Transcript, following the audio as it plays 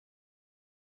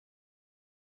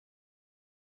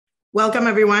Welcome,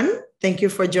 everyone. Thank you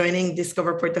for joining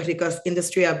Discover Puerto Rico's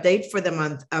industry update for the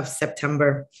month of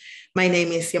September. My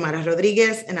name is Xiomara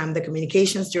Rodriguez, and I'm the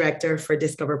Communications Director for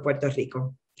Discover Puerto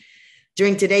Rico.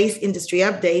 During today's industry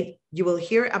update, you will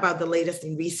hear about the latest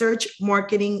in research,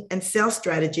 marketing, and sales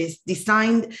strategies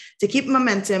designed to keep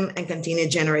momentum and continue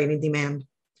generating demand.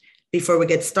 Before we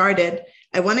get started,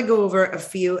 I want to go over a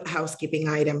few housekeeping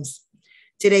items.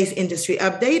 Today's industry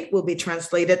update will be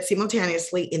translated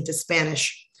simultaneously into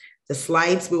Spanish. The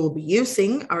slides we will be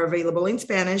using are available in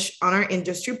Spanish on our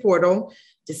industry portal,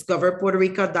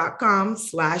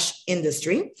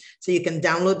 discoverpuertorico.com/industry, so you can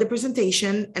download the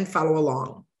presentation and follow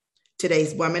along.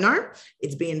 Today's webinar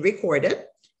is being recorded,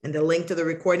 and the link to the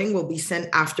recording will be sent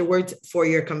afterwards for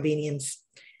your convenience.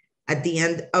 At the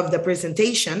end of the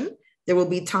presentation, there will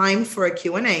be time for a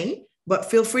Q&A,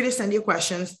 but feel free to send your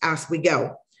questions as we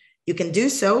go. You can do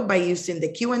so by using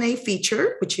the Q&A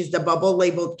feature, which is the bubble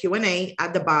labeled Q&A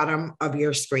at the bottom of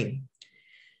your screen.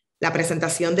 La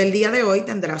presentación del día de hoy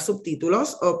tendrá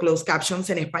subtítulos o closed captions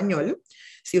en español.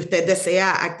 Si usted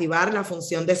desea activar la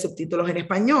función de subtítulos en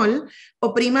español,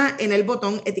 oprima en el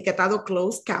botón etiquetado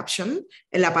Closed Caption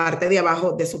en la parte de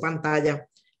abajo de su pantalla.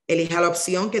 Elija la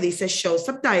opción que dice Show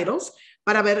Subtitles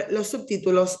para ver los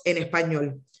subtítulos en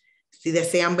español. Si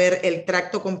desean ver el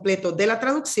tracto completo de la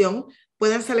traducción,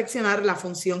 pueden seleccionar la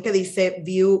función que dice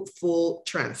View Full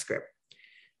Transcript.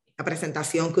 La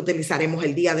presentación que utilizaremos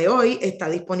el día de hoy está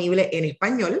disponible en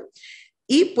español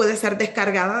y puede ser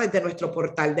descargada desde nuestro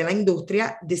portal de la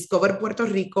industria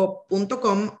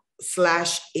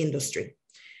discoverpuertorico.com/industry.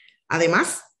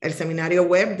 Además, el seminario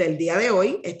web del día de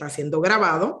hoy está siendo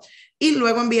grabado y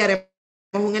luego enviaremos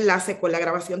un enlace con la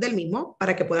grabación del mismo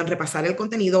para que puedan repasar el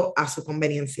contenido a su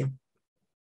conveniencia.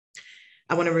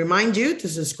 I want to remind you to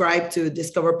subscribe to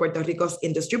Discover Puerto Rico's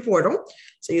industry portal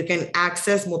so you can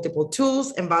access multiple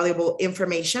tools and valuable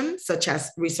information such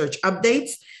as research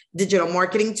updates, digital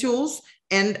marketing tools,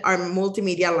 and our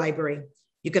multimedia library.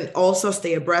 You can also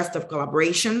stay abreast of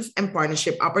collaborations and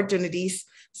partnership opportunities,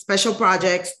 special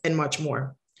projects, and much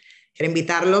more. Quiero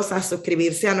invitarlos a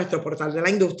suscribirse a nuestro portal de la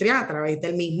industria. A través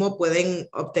del mismo pueden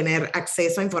obtener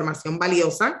acceso a información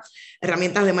valiosa,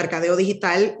 herramientas de mercadeo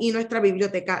digital y nuestra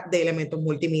biblioteca de elementos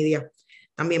multimedia.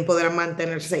 También podrán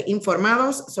mantenerse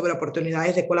informados sobre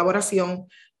oportunidades de colaboración,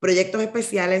 proyectos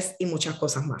especiales y muchas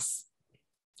cosas más.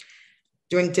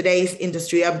 During today's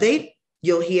industry update,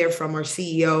 you'll hear from our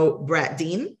CEO, Brad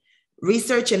Dean,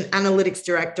 Research and Analytics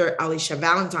Director, Alicia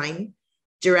Valentine,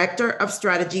 Director of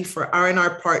Strategy for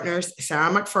R&R Partners,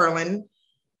 Sara Macfarlane,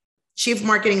 Chief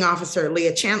Marketing Officer,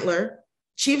 Leah Chandler,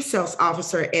 Chief Sales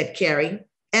Officer, Ed Carey,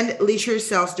 and Leisure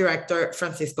Sales Director,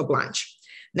 Francisco Blanche.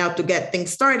 Now, to get things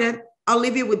started, I'll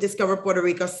leave you with Discover Puerto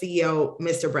Rico CEO,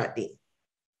 Mr. Brad Dean.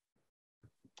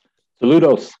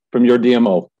 Saludos from your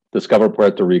DMO, Discover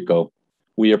Puerto Rico.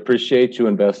 We appreciate you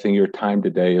investing your time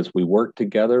today as we work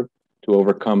together to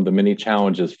overcome the many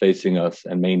challenges facing us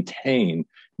and maintain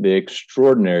the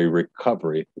extraordinary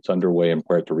recovery that's underway in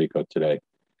Puerto Rico today.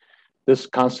 This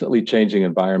constantly changing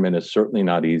environment is certainly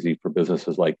not easy for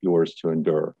businesses like yours to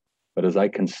endure. But as I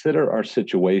consider our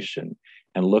situation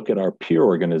and look at our peer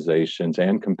organizations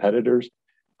and competitors,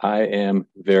 I am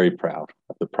very proud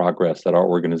of the progress that our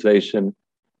organization,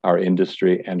 our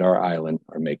industry, and our island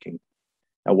are making.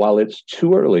 Now, while it's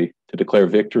too early to declare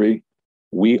victory,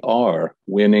 we are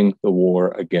winning the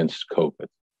war against COVID,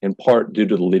 in part due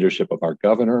to the leadership of our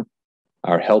governor,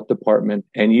 our health department,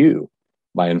 and you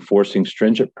by enforcing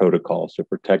stringent protocols to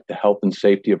protect the health and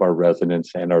safety of our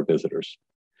residents and our visitors.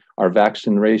 Our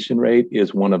vaccination rate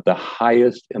is one of the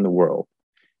highest in the world,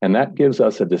 and that gives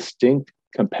us a distinct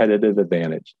competitive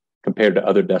advantage compared to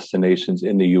other destinations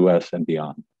in the US and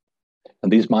beyond.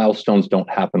 And these milestones don't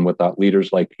happen without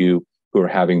leaders like you who are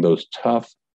having those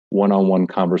tough one-on-one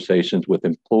conversations with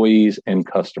employees and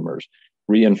customers,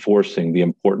 reinforcing the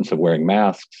importance of wearing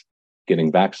masks,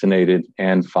 getting vaccinated,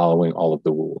 and following all of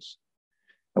the rules.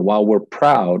 And while we're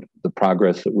proud of the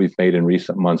progress that we've made in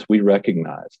recent months, we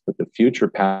recognize that the future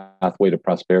pathway to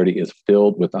prosperity is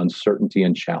filled with uncertainty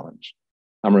and challenge.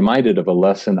 I'm reminded of a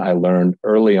lesson I learned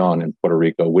early on in Puerto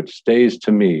Rico, which stays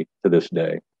to me to this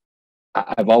day.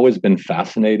 I've always been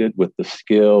fascinated with the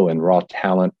skill and raw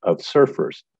talent of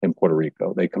surfers in Puerto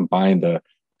Rico. They combine the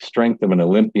strength of an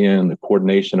Olympian, the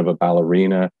coordination of a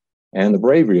ballerina, and the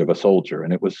bravery of a soldier.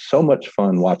 And it was so much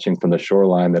fun watching from the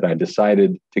shoreline that I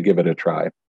decided to give it a try.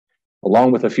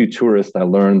 Along with a few tourists, I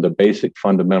learned the basic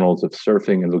fundamentals of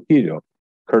surfing in Luquillo,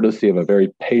 courtesy of a very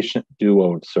patient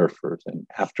duo of surfers. And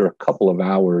after a couple of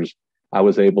hours, I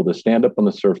was able to stand up on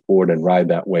the surfboard and ride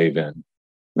that wave in.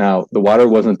 Now, the water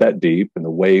wasn't that deep and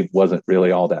the wave wasn't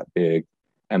really all that big,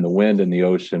 and the wind and the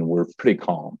ocean were pretty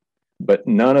calm. But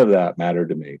none of that mattered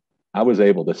to me. I was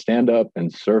able to stand up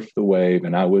and surf the wave,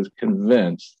 and I was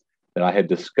convinced that I had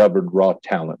discovered raw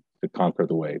talent to conquer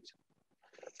the waves.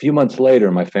 A few months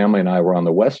later, my family and I were on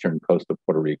the western coast of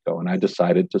Puerto Rico, and I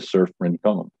decided to surf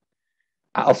Rincon.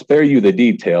 I'll spare you the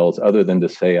details other than to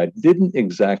say I didn't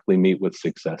exactly meet with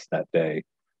success that day.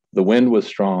 The wind was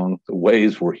strong, the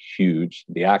waves were huge,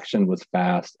 the action was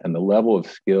fast, and the level of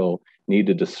skill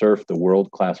needed to surf the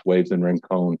world-class waves in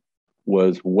Rincon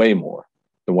was way more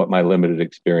than what my limited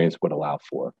experience would allow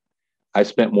for. I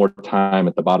spent more time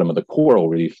at the bottom of the coral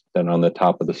reef than on the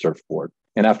top of the surfboard.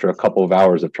 And after a couple of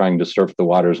hours of trying to surf the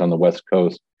waters on the West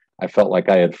Coast, I felt like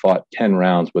I had fought 10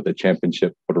 rounds with a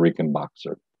championship Puerto Rican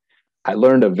boxer. I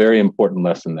learned a very important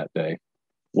lesson that day.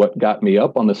 What got me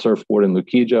up on the surfboard in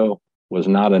Luquillo was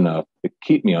not enough to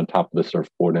keep me on top of the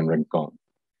surfboard in Rincon.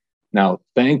 Now,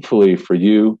 thankfully for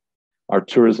you, our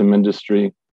tourism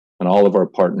industry, and all of our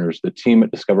partners, the team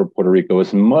at Discover Puerto Rico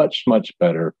is much, much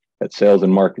better at sales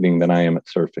and marketing than I am at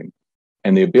surfing.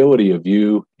 And the ability of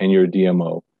you and your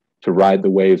DMO to ride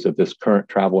the waves of this current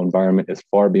travel environment is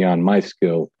far beyond my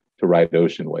skill to ride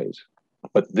ocean waves.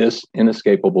 But this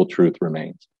inescapable truth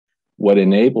remains. What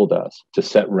enabled us to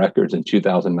set records in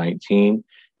 2019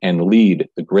 and lead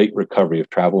the great recovery of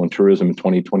travel and tourism in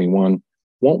 2021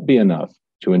 won't be enough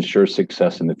to ensure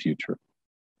success in the future.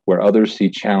 Where others see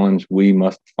challenge, we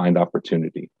must find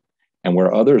opportunity. And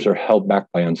where others are held back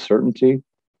by uncertainty,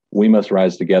 we must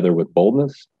rise together with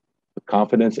boldness, with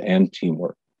confidence, and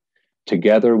teamwork.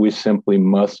 Together, we simply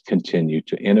must continue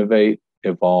to innovate,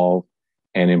 evolve,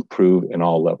 and improve in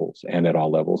all levels and at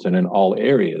all levels and in all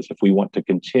areas if we want to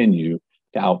continue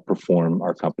to outperform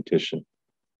our competition.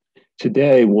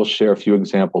 Today, we'll share a few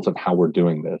examples of how we're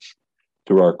doing this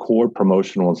through our core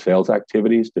promotional and sales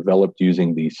activities developed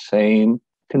using the same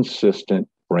consistent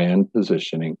brand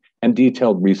positioning and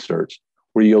detailed research.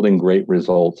 We're yielding great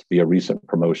results via recent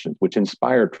promotions, which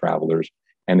inspire travelers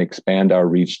and expand our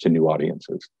reach to new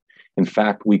audiences. In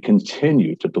fact, we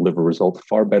continue to deliver results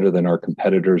far better than our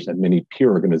competitors and many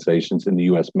peer organizations in the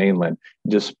US mainland,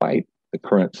 despite the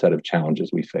current set of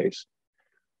challenges we face.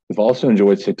 We've also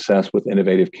enjoyed success with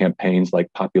innovative campaigns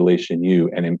like Population U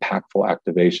and impactful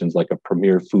activations like a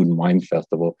premier food and wine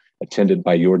festival attended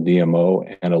by your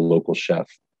DMO and a local chef.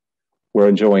 We're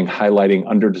enjoying highlighting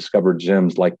underdiscovered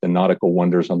gems like the nautical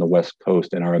wonders on the West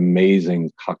Coast and our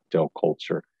amazing cocktail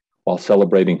culture, while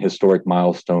celebrating historic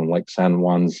milestones like San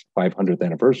Juan's 500th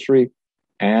anniversary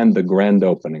and the grand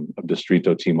opening of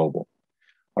Distrito T-Mobile.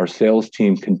 Our sales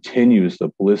team continues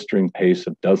the blistering pace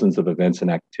of dozens of events and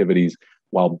activities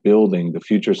while building the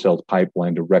future sales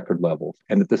pipeline to record levels,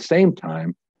 and at the same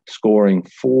time, scoring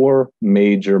 4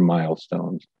 major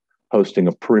milestones, hosting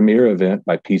a premier event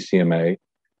by PCMA,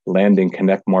 landing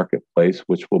Connect Marketplace,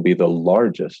 which will be the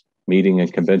largest meeting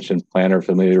and convention planner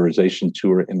familiarization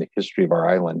tour in the history of our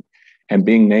island, and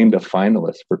being named a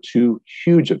finalist for 2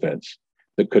 huge events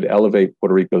that could elevate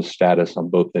Puerto Rico's status on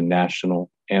both the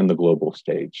national and the global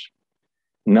stage.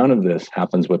 None of this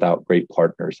happens without great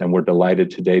partners, and we're delighted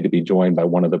today to be joined by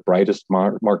one of the brightest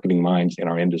marketing minds in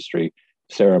our industry,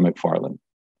 Sara Macfarlane.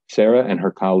 Sara and her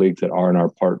colleagues at R&R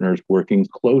Partners, working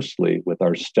closely with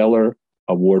our stellar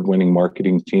award-winning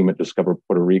marketing team at Discover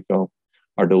Puerto Rico,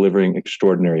 are delivering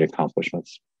extraordinary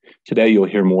accomplishments. Today, you'll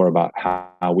hear more about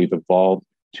how we've evolved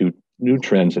to new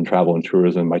trends in travel and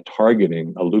tourism by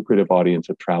targeting a lucrative audience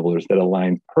of travelers that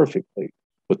align perfectly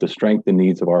with the strength and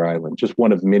needs of our island. Just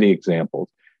one of many examples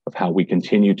of how we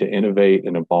continue to innovate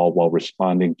and evolve while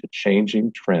responding to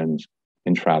changing trends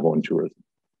in travel and tourism.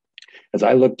 As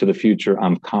I look to the future,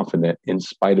 I'm confident in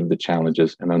spite of the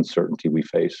challenges and uncertainty we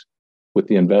face. With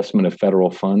the investment of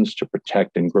federal funds to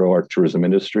protect and grow our tourism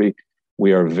industry,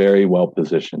 we are very well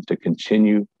positioned to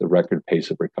continue the record pace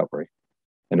of recovery.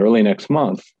 And early next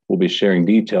month, we'll be sharing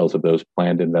details of those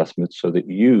planned investments so that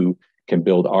you can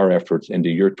build our efforts into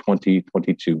your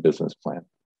 2022 business plan.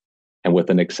 And with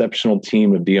an exceptional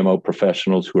team of DMO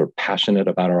professionals who are passionate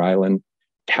about our island,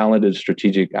 talented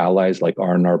strategic allies like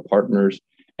R&R Partners,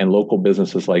 and local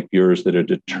businesses like yours that are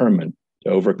determined to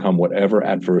overcome whatever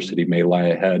adversity may lie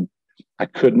ahead, I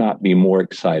could not be more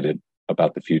excited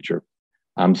about the future.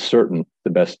 I'm certain the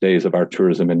best days of our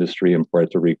tourism industry in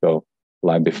Puerto Rico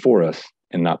lie before us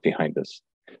and not behind us.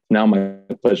 Now, my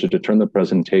pleasure to turn the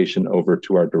presentation over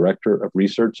to our Director of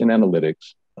Research and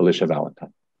Analytics, Alicia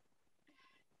Valentine.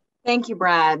 Thank you,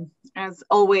 Brad. As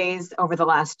always, over the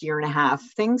last year and a half,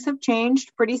 things have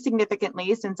changed pretty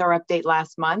significantly since our update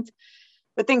last month,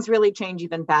 but things really change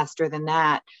even faster than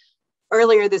that.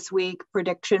 Earlier this week,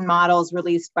 prediction models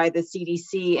released by the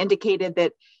CDC indicated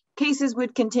that Cases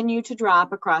would continue to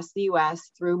drop across the US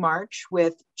through March,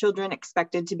 with children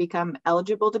expected to become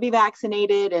eligible to be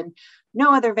vaccinated and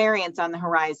no other variants on the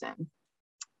horizon.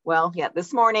 Well, yet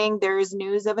this morning, there is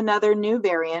news of another new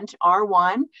variant,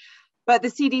 R1, but the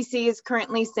CDC is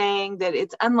currently saying that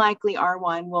it's unlikely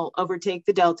R1 will overtake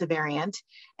the Delta variant,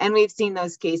 and we've seen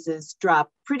those cases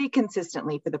drop pretty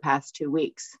consistently for the past 2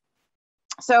 weeks.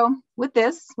 So with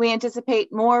this, we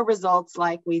anticipate more results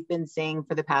like we've been seeing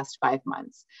for the past 5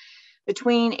 months.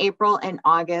 Between April and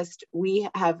August, we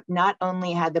have not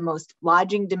only had the most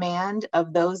lodging demand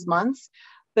of those months,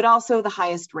 but also the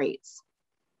highest rates.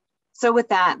 So with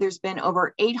that, there's been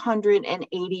over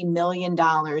 $880 million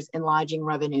in lodging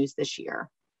revenues this year,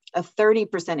 a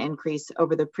 30% increase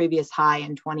over the previous high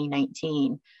in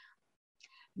 2019.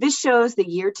 This shows the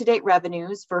year-to-date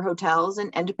revenues for hotels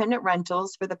and independent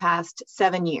rentals for the past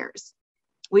 7 years.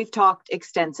 We've talked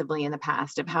extensively in the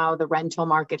past of how the rental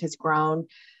market has grown.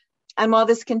 And while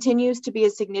this continues to be a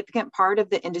significant part of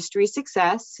the industry's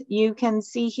success, you can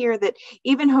see here that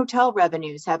even hotel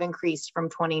revenues have increased from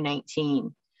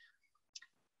 2019.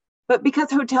 But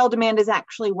because hotel demand is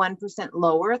actually 1%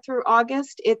 lower through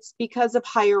August, it's because of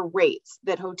higher rates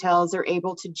that hotels are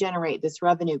able to generate this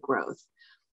revenue growth.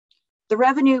 The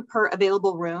revenue per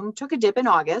available room took a dip in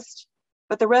August,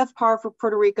 but the RevPAR for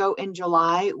Puerto Rico in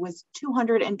July was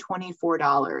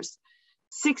 $224,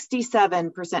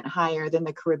 67% higher than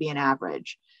the Caribbean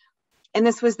average. And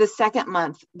this was the second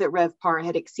month that RevPAR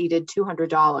had exceeded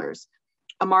 $200,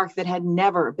 a mark that had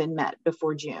never been met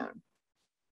before June.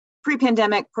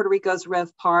 Pre-pandemic, Puerto Rico's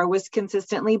RevPAR was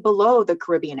consistently below the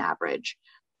Caribbean average.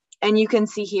 And you can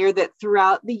see here that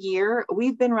throughout the year,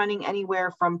 we've been running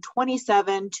anywhere from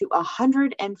 27 to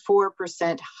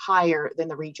 104% higher than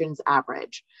the region's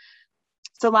average.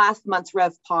 So last month's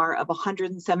RevPAR of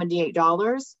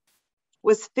 $178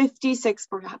 was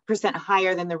 56%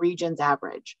 higher than the region's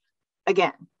average.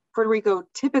 Again, Puerto Rico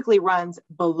typically runs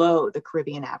below the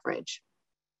Caribbean average.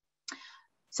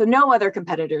 So no other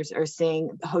competitors are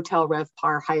seeing the hotel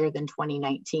RevPAR higher than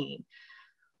 2019.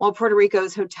 While Puerto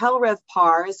Rico's hotel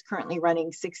RevPAR is currently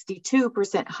running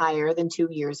 62% higher than 2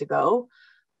 years ago,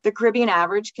 the Caribbean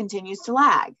average continues to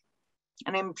lag.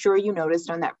 And I'm sure you noticed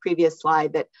on that previous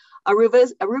slide that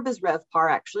Aruba's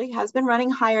RevPAR actually has been running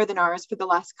higher than ours for the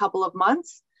last couple of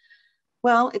months.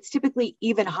 Well, it's typically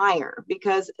even higher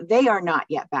because they are not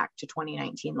yet back to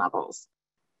 2019 levels.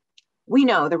 We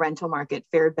know the rental market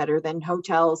fared better than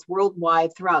hotels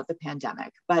worldwide throughout the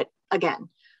pandemic. But again,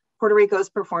 Puerto Rico's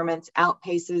performance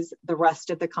outpaces the rest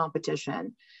of the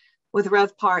competition, with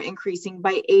RevPAR increasing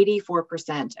by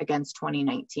 84% against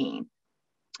 2019.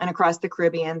 And across the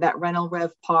Caribbean, that rental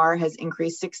RevPAR has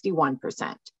increased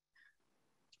 61%.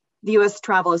 The U.S.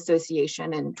 Travel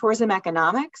Association and Tourism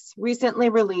Economics recently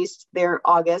released their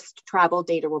August travel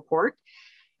data report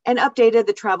and updated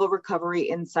the Travel Recovery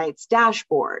Insights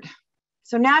dashboard.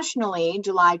 So nationally,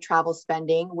 July travel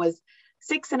spending was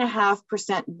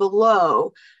 6.5%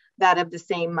 below that of the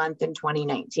same month in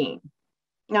 2019.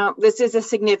 Now, this is a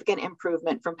significant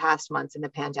improvement from past months in the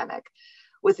pandemic,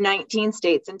 with 19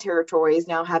 states and territories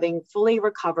now having fully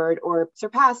recovered or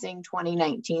surpassing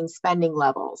 2019 spending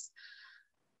levels.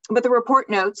 But the report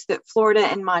notes that Florida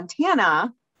and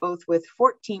Montana, both with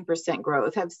 14%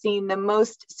 growth, have seen the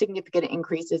most significant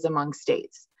increases among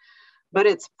states. But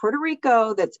it's Puerto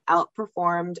Rico that's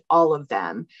outperformed all of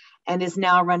them and is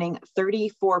now running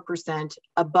 34%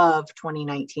 above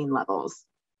 2019 levels.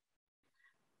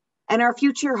 And our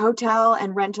future hotel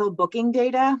and rental booking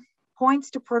data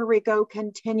points to Puerto Rico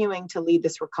continuing to lead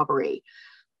this recovery.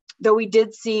 Though we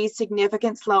did see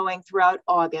significant slowing throughout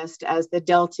August as the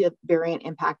Delta variant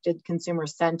impacted consumer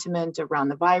sentiment around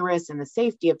the virus and the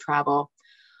safety of travel,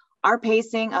 our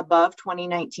pacing above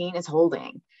 2019 is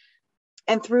holding.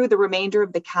 And through the remainder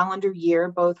of the calendar year,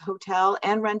 both hotel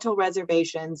and rental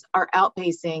reservations are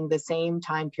outpacing the same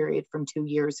time period from 2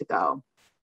 years ago.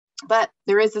 But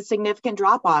there is a significant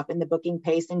drop-off in the booking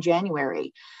pace in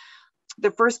January.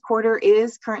 The first quarter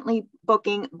is currently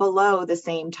booking below the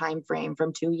same time frame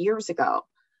from 2 years ago.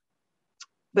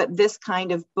 But this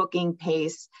kind of booking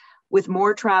pace, with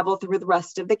more travel through the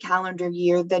rest of the calendar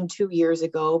year than 2 years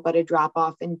ago, but a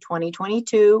drop-off in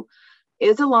 2022,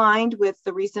 is aligned with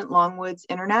the recent Longwoods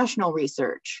International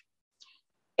research.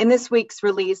 In this week's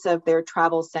release of their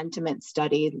travel sentiment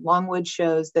study, Longwood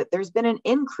shows that there's been an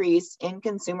increase in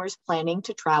consumers planning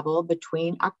to travel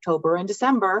between October and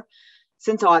December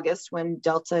since August, when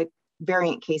Delta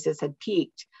variant cases had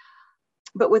peaked.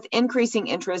 But with increasing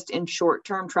interest in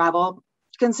short-term travel,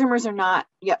 consumers are not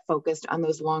yet focused on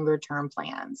those longer-term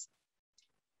plans.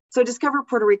 So Discover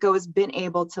Puerto Rico has been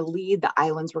able to lead the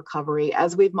island's recovery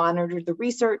as we've monitored the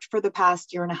research for the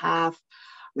past year and a half,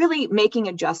 really making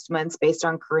adjustments based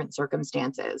on current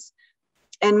circumstances.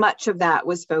 And much of that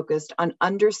was focused on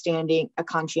understanding a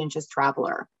conscientious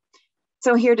traveler.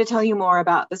 So here to tell you more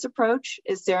about this approach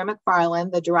is Sara Macfarlane,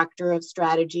 the Director of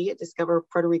Strategy at Discover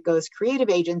Puerto Rico's creative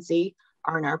agency,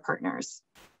 R&R Partners.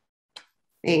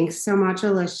 Thanks so much,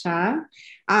 Alicia.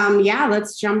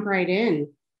 Let's jump right in.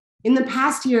 In the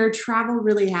past year, travel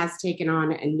really has taken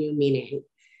on a new meaning.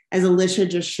 As Alicia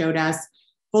just showed us,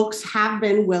 folks have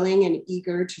been willing and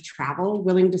eager to travel,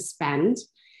 willing to spend.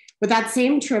 But that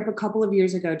same trip a couple of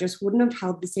years ago just wouldn't have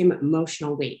held the same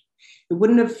emotional weight. It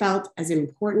wouldn't have felt as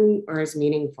important or as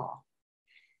meaningful.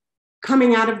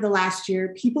 Coming out of the last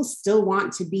year, people still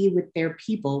want to be with their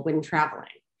people when traveling.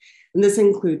 And this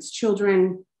includes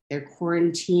children, their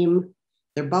quarantine,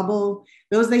 their bubble,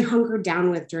 those they hunkered down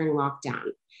with during lockdown,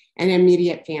 and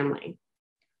immediate family.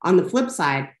 On the flip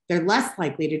side, they're less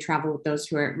likely to travel with those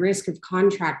who are at risk of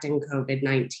contracting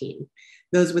COVID-19,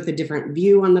 those with a different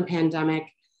view on the pandemic,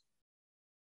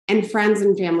 and friends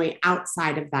and family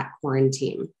outside of that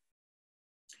quarantine.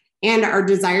 And our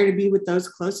desire to be with those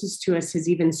closest to us has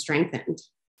even strengthened.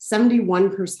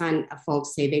 71% of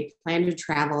folks say they plan to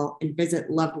travel and visit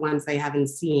loved ones they haven't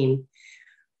seen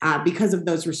because of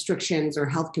those restrictions or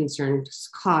health concerns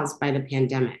caused by the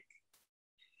pandemic.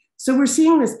 So we're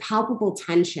seeing this palpable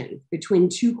tension between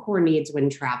two core needs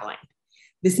when traveling.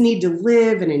 This need to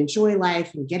live and enjoy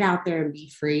life and get out there and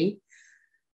be free,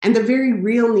 and the very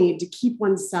real need to keep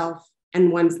oneself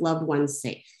and one's loved ones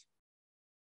safe.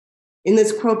 In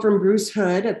this quote from Bruce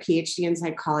Hood, a PhD in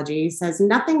psychology, he says,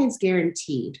 "Nothing is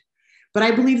guaranteed, but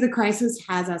I believe the crisis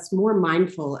has us more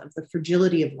mindful of the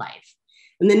fragility of life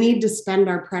and the need to spend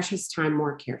our precious time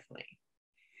more carefully."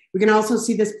 We can also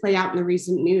see this play out in the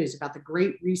recent news about the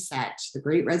Great Reset, the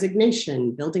Great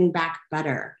Resignation, Building Back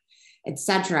Better,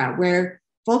 etc., where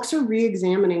folks are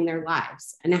re-examining their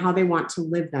lives and how they want to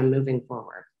live them moving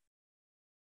forward.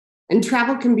 And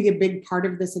travel can be a big part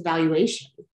of this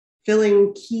evaluation,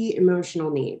 filling key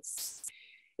emotional needs.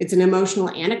 It's an emotional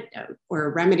antidote or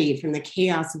a remedy from the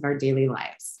chaos of our daily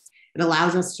lives. It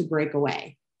allows us to break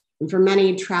away. And for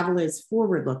many, travel is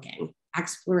forward-looking,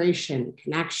 exploration,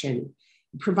 connection.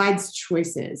 It provides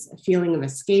choices, a feeling of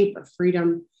escape, of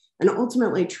freedom, and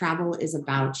ultimately travel is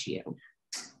about you.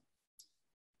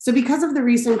 So because of the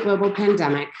recent global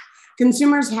pandemic,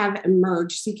 consumers have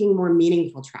emerged seeking more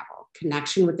meaningful travel,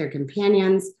 connection with their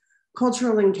companions,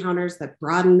 cultural encounters that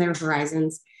broaden their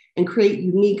horizons and create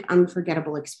unique,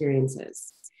 unforgettable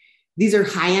experiences. These are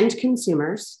high-end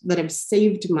consumers that have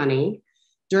saved money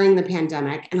during the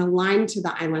pandemic and aligned to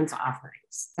the island's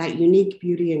offerings, that unique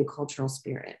beauty and cultural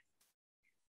spirit.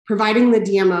 Providing the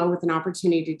DMO with an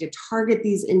opportunity to target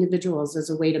these individuals as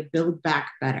a way to build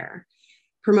back better,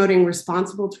 promoting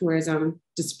responsible tourism,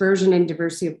 dispersion and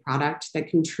diversity of product that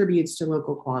contributes to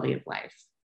local quality of life.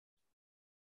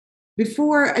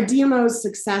 Before, a DMO's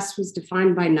success was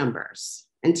defined by numbers,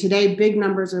 and today big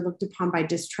numbers are looked upon by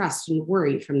distrust and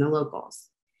worry from the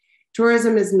locals.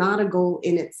 Tourism is not a goal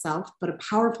in itself, but a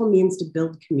powerful means to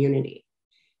build community.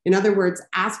 In other words,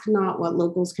 ask not what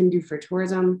locals can do for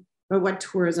tourism, but what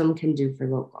tourism can do for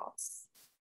locals.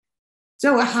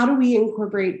 So how do we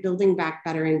incorporate Building Back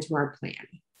Better into our plan?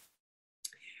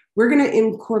 We're going to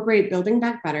incorporate Building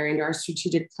Back Better into our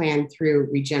strategic plan through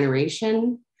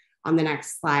regeneration, on the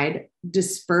next slide,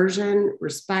 dispersion,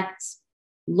 respect,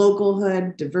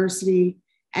 localhood, diversity,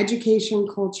 education,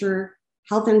 culture,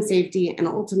 health and safety, and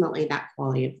ultimately that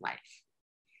quality of life.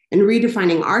 And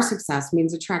redefining our success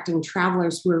means attracting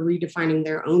travelers who are redefining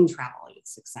their own traveling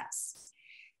success.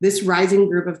 This rising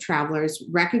group of travelers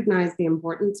recognize the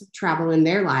importance of travel in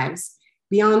their lives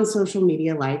beyond social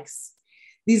media likes.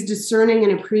 These discerning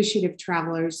and appreciative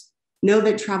travelers know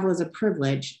that travel is a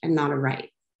privilege and not a right.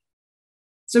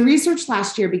 So research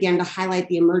last year began to highlight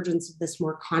the emergence of this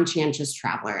more conscientious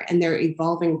traveler and their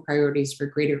evolving priorities for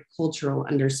greater cultural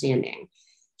understanding,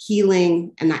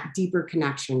 healing, and that deeper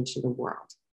connection to the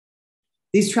world.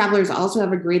 These travelers also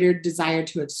have a greater desire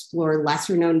to explore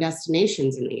lesser known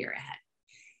destinations in the year ahead.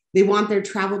 They want their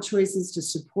travel choices to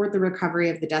support the recovery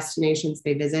of the destinations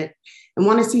they visit and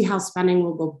want to see how spending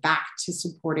will go back to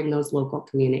supporting those local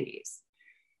communities.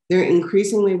 They're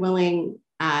increasingly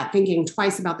thinking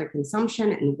twice about their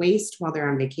consumption and waste while they're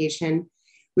on vacation,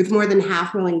 with more than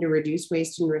half willing to reduce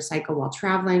waste and recycle while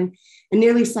traveling, and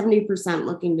nearly 70%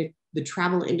 looking to the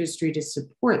travel industry to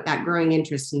support that growing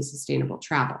interest in sustainable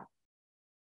travel.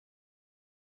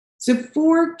 So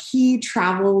 4 key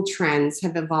travel trends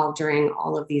have evolved during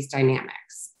all of these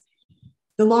dynamics.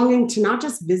 The longing to not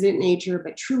just visit nature,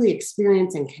 but truly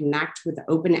experience and connect with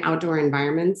open outdoor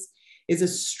environments is a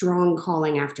strong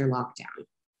calling after lockdown.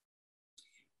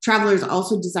 Travelers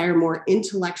also desire more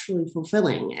intellectually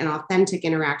fulfilling and authentic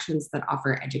interactions that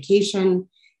offer education,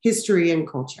 history, and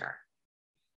culture.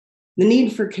 The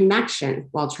need for connection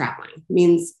while traveling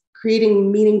means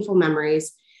creating meaningful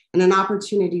memories and an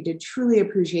opportunity to truly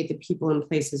appreciate the people and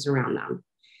places around them.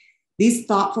 These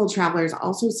thoughtful travelers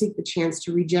also seek the chance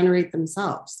to regenerate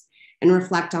themselves and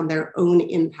reflect on their own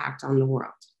impact on the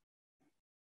world.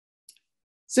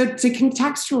 So to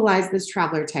contextualize this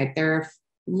traveler type, there are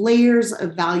layers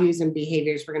of values and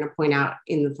behaviors we're going to point out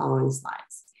in the following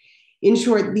slides. In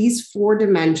short, these 4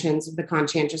 dimensions of the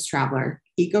conscientious traveler,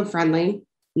 eco-friendly,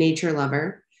 nature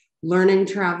lover, learning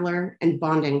traveler, and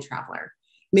bonding traveler,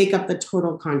 make up the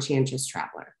total conscientious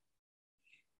traveler.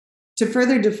 To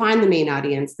further define the main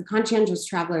audience, the conscientious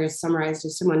traveler is summarized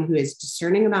as someone who is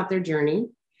discerning about their journey,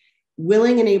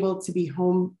 willing and able to be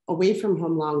away from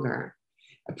home longer,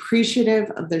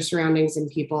 appreciative of their surroundings and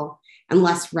people, and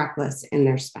less reckless in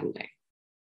their spending.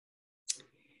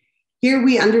 Here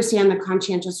we understand the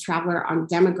conscientious traveler on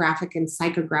demographic and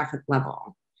psychographic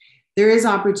level. There is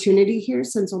opportunity here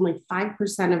since only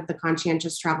 5% of the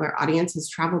conscientious traveler audience has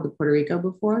traveled to Puerto Rico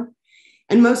before.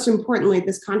 And most importantly,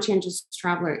 this conscientious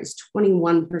traveler is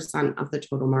 21% of the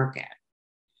total market.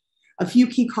 A few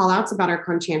key callouts about our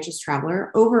conscientious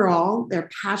traveler. Overall, they're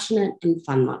passionate and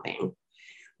fun-loving,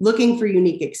 looking for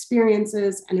unique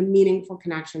experiences and a meaningful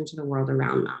connection to the world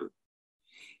around them.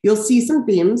 You'll see some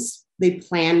themes. They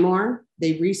plan more,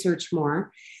 they research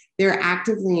more, they're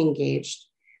actively engaged,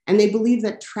 and they believe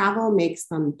that travel makes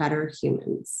them better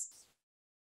humans.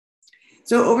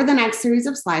 So over the next series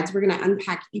of slides, we're going to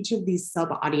unpack each of these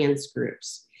sub-audience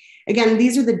groups. Again,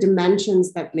 these are the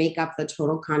dimensions that make up the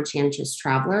total conscientious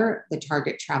traveler, the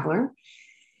target traveler.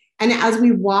 And as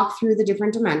we walk through the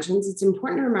different dimensions, it's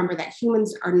important to remember that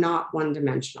humans are not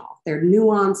one-dimensional. They're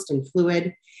nuanced and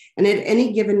fluid. And at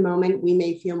any given moment, we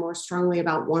may feel more strongly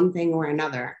about one thing or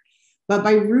another. But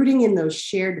by rooting in those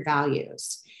shared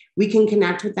values, we can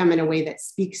connect with them in a way that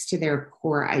speaks to their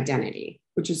core identity,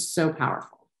 which is so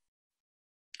powerful.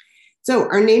 So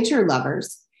our nature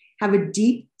lovers have a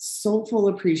deep, soulful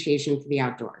appreciation for the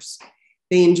outdoors.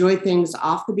 They enjoy things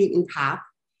off the beaten path,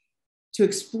 to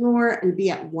explore and be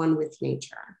at one with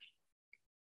nature.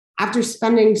 After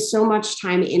spending so much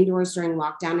time indoors during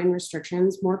lockdown and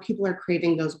restrictions, more people are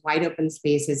craving those wide open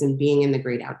spaces and being in the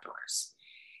great outdoors.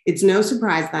 It's no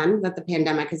surprise then that the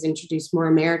pandemic has introduced more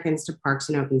Americans to parks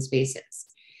and open spaces.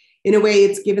 In a way,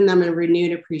 it's given them a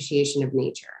renewed appreciation of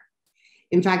nature.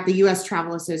 In fact, the US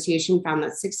Travel Association found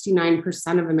that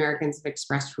 69% of Americans have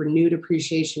expressed renewed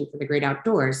appreciation for the great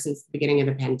outdoors since the beginning of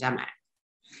the pandemic.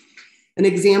 An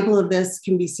example of this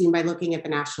can be seen by looking at the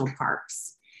national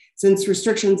parks. Since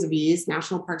restrictions have eased,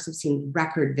 national parks have seen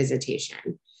record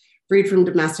visitation. Freed from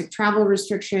domestic travel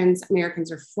restrictions, Americans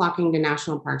are flocking to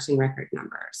national parks in record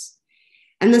numbers.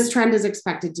 And this trend is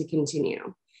expected to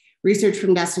continue. Research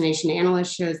from destination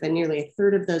analysts shows that nearly a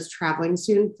third of those traveling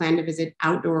soon plan to visit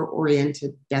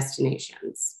outdoor-oriented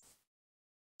destinations.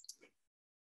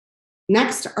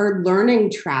 Next, our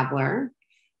learning traveler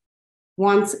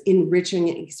wants enriching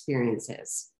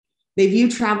experiences. They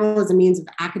view travel as a means of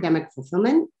academic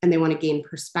fulfillment, and they want to gain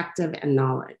perspective and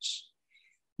knowledge.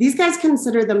 These guys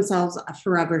consider themselves a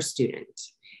forever student.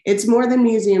 It's more than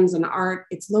museums and art,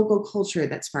 it's local culture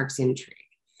that sparks intrigue.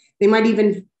 They might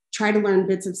even try to learn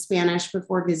bits of Spanish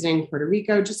before visiting Puerto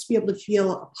Rico, just to be able to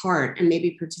feel a part and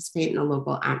maybe participate in a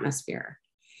local atmosphere.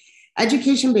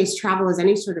 Education-based travel is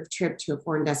any sort of trip to a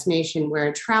foreign destination where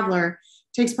a traveler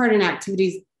takes part in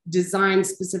activities designed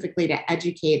specifically to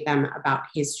educate them about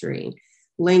history,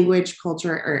 language,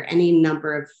 culture, or any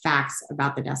number of facts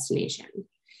about the destination,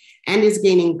 and is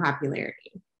gaining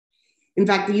popularity. In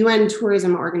fact, the UN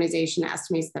Tourism Organization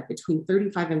estimates that between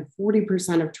 35 and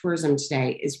 40% of tourism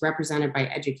today is represented by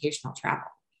educational travel.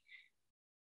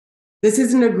 This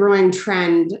isn't a growing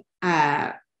trend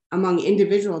among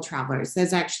individual travelers.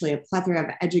 There's actually a plethora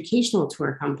of educational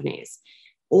tour companies,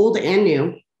 old and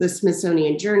new. The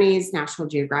Smithsonian Journeys, National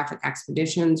Geographic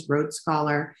Expeditions, Road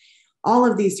Scholar, all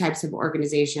of these types of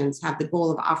organizations have the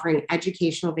goal of offering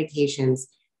educational vacations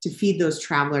to feed those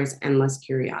travelers endless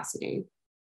curiosity.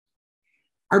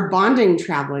 Our bonding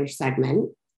traveler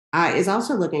segment is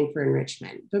also looking for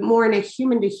enrichment, but more in a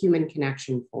human-to-human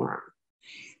connection form.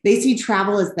 They see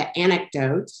travel as the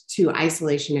antidote to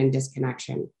isolation and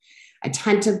disconnection.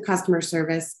 Attentive customer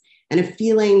service and a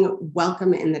feeling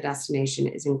welcome in the destination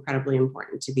is incredibly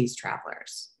important to these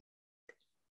travelers.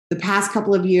 The past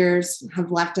couple of years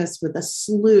have left us with a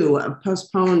slew of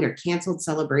postponed or canceled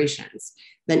celebrations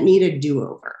that need a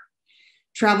do-over.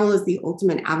 Travel is the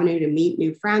ultimate avenue to meet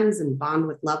new friends and bond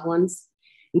with loved ones.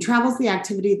 And travel is the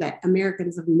activity that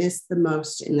Americans have missed the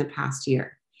most in the past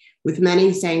year, with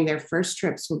many saying their first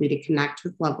trips will be to connect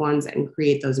with loved ones and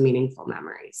create those meaningful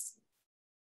memories.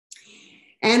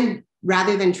 And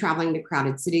rather than traveling to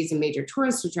crowded cities and major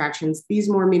tourist attractions, these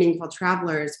more meaningful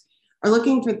travelers are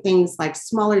looking for things like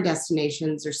smaller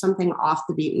destinations or something off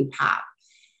the beaten path.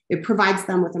 It provides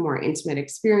them with a more intimate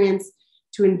experience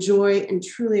to enjoy and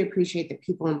truly appreciate the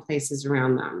people and places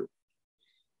around them.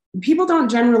 People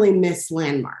don't generally miss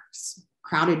landmarks,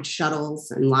 crowded shuttles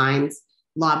and lines,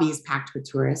 lobbies packed with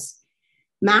tourists.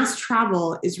 Mass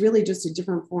travel is really just a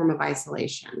different form of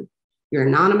isolation. You're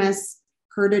anonymous,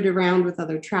 herded around with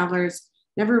other travelers,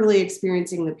 never really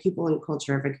experiencing the people and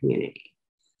culture of a community.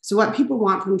 So what people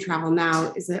want from travel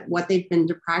now is that what they've been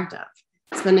deprived of,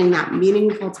 spending that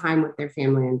meaningful time with their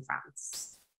family and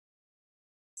friends.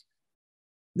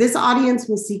 This audience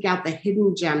will seek out the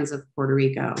hidden gems of Puerto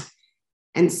Rico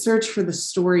and search for the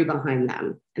story behind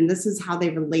them. And this is how they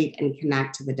relate and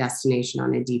connect to the destination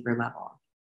on a deeper level.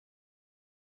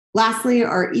 Lastly,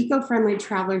 our eco-friendly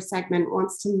traveler segment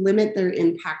wants to limit their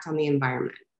impact on the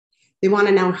environment. They want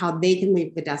to know how they can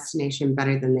leave the destination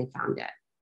better than they found it.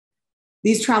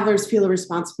 These travelers feel a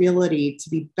responsibility to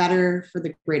be better for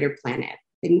the greater planet.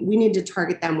 And we need to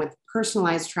target them with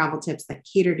personalized travel tips that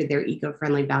cater to their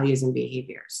eco-friendly values and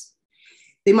behaviors.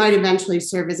 They might eventually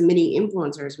serve as mini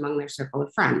influencers among their circle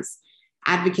of friends,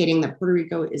 advocating that Puerto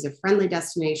Rico is a friendly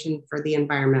destination for the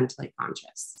environmentally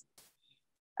conscious.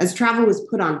 As travel was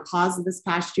put on pause this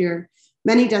past year,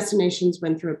 many destinations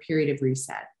went through a period of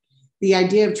reset. The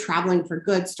idea of traveling for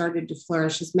good started to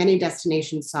flourish as many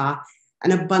destinations saw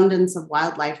an abundance of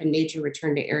wildlife and nature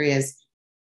return to areas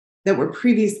that were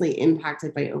previously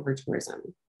impacted by over-tourism.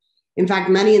 In fact,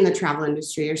 many in the travel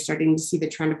industry are starting to see the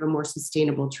trend of a more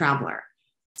sustainable traveler,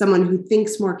 someone who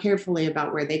thinks more carefully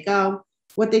about where they go,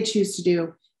 what they choose to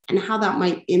do, and how that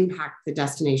might impact the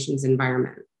destination's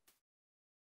environment.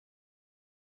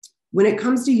 When it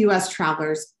comes to US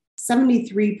travelers,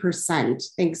 73%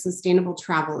 think sustainable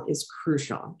travel is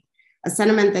crucial, a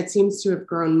sentiment that seems to have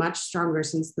grown much stronger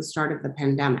since the start of the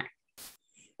pandemic.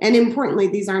 And importantly,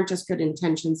 these aren't just good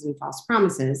intentions and false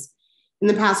promises. In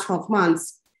the past 12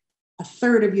 months, a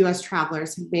third of US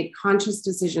travelers have made conscious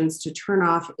decisions to turn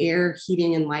off air,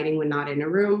 heating, and lighting when not in a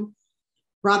room,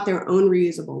 brought their own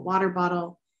reusable water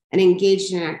bottle, and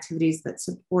engaged in activities that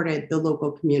supported the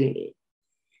local community.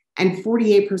 And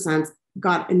 48%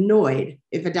 got annoyed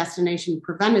if a destination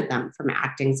prevented them from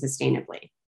acting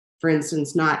sustainably. For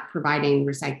instance, not providing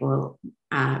recycle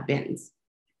bins.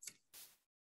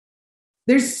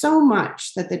 There's so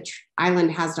much that the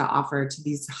island has to offer to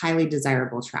these highly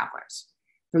desirable travelers,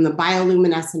 from the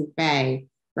bioluminescent bay,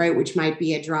 right, which might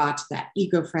be a draw to that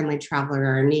eco-friendly traveler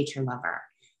or a nature lover,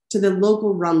 to the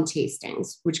local rum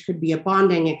tastings, which could be a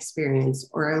bonding experience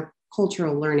or a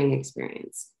cultural learning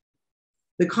experience.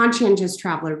 The conscientious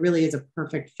traveler really is a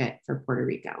perfect fit for Puerto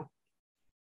Rico.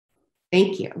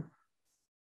 Thank you.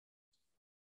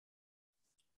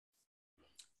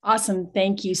 Awesome.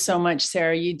 Thank you so much,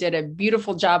 Sarah. You did a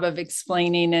beautiful job of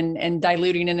explaining and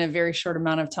diluting in a very short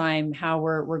amount of time how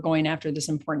we're going after this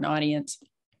important audience.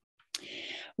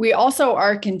 We also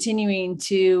are continuing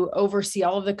to oversee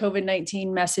all of the COVID-19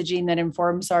 messaging that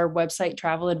informs our website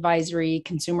travel advisory,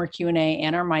 consumer Q&A,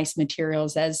 and our MICE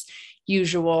materials as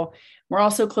usual. We're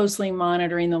also closely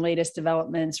monitoring the latest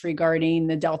developments regarding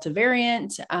the Delta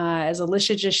variant, as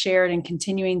Alicia just shared, and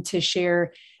continuing to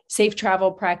share safe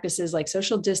travel practices like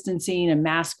social distancing and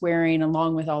mask wearing,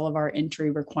 along with all of our entry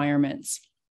requirements.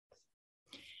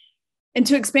 And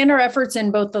to expand our efforts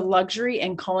in both the luxury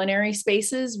and culinary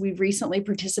spaces, we've recently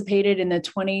participated in the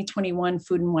 2021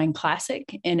 Food and Wine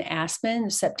Classic in Aspen,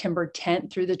 September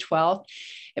 10th through the 12th.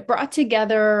 It brought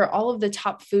together all of the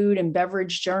top food and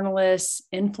beverage journalists,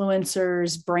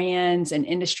 influencers, brands, and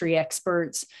industry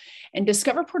experts. And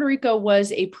Discover Puerto Rico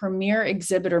was a premier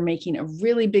exhibitor, making a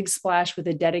really big splash with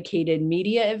a dedicated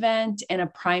media event and a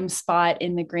prime spot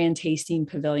in the Grand Tasting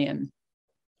Pavilion.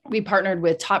 We partnered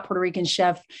with top Puerto Rican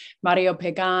chef Mario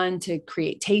Pagan to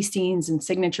create tastings and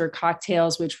signature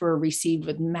cocktails, which were received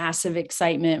with massive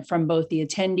excitement from both the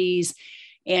attendees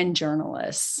and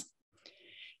journalists.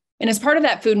 And as part of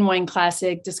that Food and Wine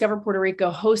Classic, Discover Puerto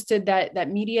Rico hosted that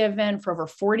media event for over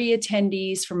 40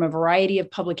 attendees from a variety of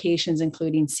publications,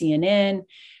 including CNN,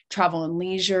 Travel and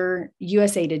Leisure,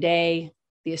 USA Today,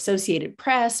 the Associated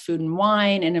Press, Food and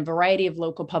Wine, and a variety of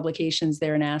local publications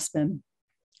there in Aspen.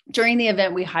 During the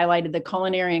event, we highlighted the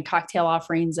culinary and cocktail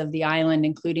offerings of the island,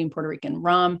 including Puerto Rican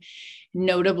rum,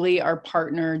 notably our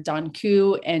partner Don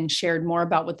Q, and shared more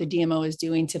about what the DMO is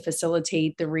doing to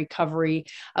facilitate the recovery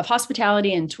of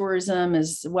hospitality and tourism,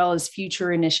 as well as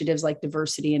future initiatives like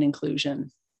diversity and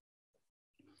inclusion.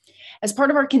 As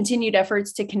part of our continued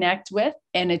efforts to connect with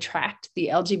and attract the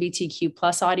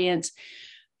LGBTQ+ audience,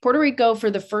 Puerto Rico,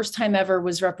 for the first time ever,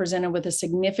 was represented with a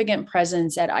significant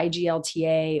presence at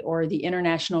IGLTA, or the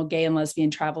International Gay and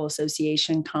Lesbian Travel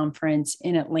Association Conference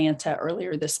in Atlanta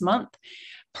earlier this month,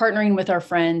 partnering with our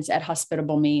friends at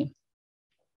Hospitable Me.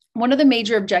 One of the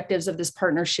major objectives of this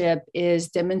partnership is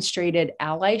demonstrated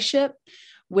allyship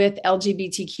with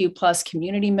LGBTQ+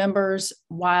 community members,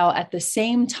 while at the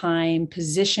same time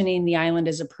positioning the island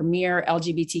as a premier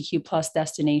LGBTQ+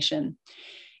 destination.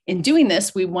 In doing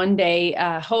this, we one day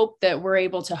hope that we're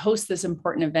able to host this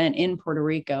important event in Puerto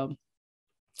Rico.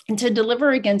 And to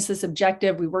deliver against this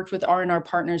objective, we worked with R&R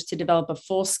Partners to develop a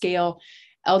full-scale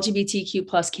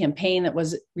LGBTQ+ campaign that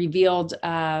was revealed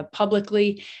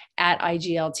publicly at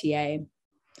IGLTA.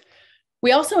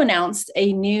 We also announced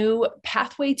a new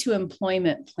Pathway to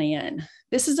Employment plan.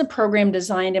 This is a program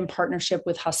designed in partnership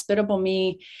with Hospitable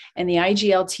Me and the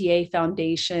IGLTA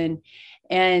Foundation,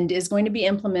 and is going to be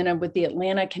implemented with the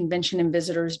Atlanta Convention and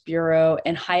Visitors Bureau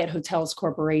and Hyatt Hotels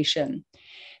Corporation.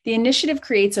 The initiative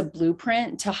creates a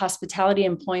blueprint to hospitality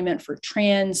employment for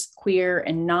trans, queer,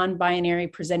 and non-binary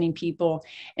presenting people,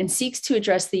 and seeks to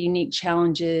address the unique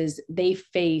challenges they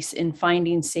face in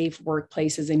finding safe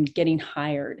workplaces and getting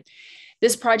hired.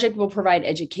 This project will provide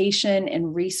education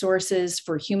and resources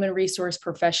for human resource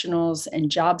professionals and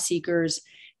job seekers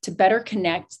to better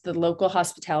connect the local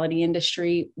hospitality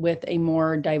industry with a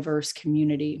more diverse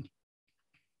community.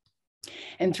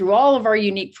 And through all of our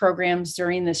unique programs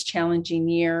during this challenging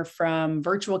year, from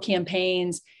virtual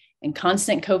campaigns and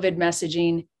constant COVID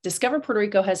messaging, Discover Puerto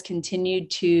Rico has continued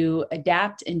to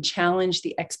adapt and challenge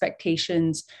the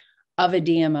expectations of a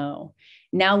DMO,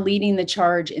 now leading the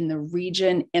charge in the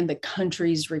region and the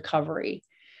country's recovery.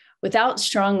 Without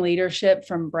strong leadership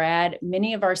from Brad,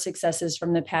 many of our successes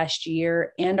from the past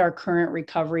year and our current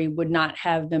recovery would not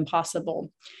have been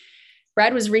possible.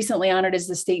 Brad was recently honored as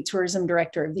the State Tourism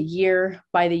Director of the Year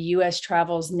by the U.S.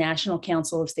 Travel's National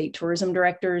Council of State Tourism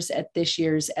Directors at this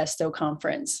year's ESTO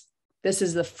conference. This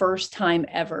is the first time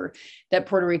ever that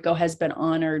Puerto Rico has been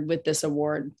honored with this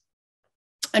award.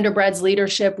 Under Brad's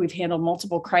leadership, we've handled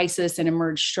multiple crises and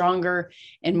emerged stronger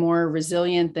and more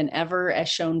resilient than ever, as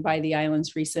shown by the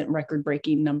island's recent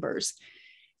record-breaking numbers.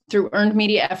 Through earned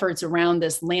media efforts around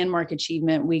this landmark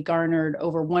achievement, we garnered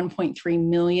over 1.3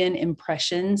 million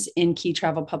impressions in key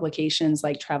travel publications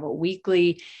like Travel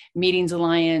Weekly, Meetings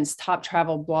Alliance, top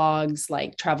travel blogs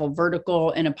like Travel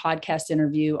Vertical, and a podcast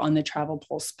interview on the Travel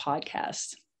Pulse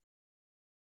podcast.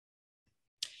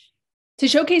 To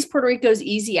showcase Puerto Rico's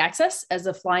easy access as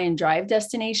a fly and drive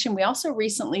destination, we also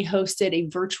recently hosted a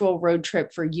virtual road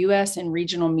trip for U.S. and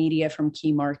regional media from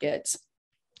key markets.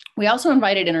 We also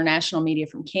invited international media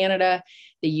from Canada,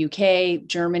 the UK,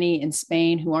 Germany, and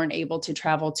Spain who aren't able to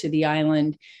travel to the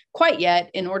island quite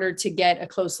yet, in order to get a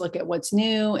close look at what's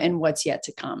new and what's yet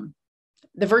to come.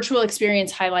 The virtual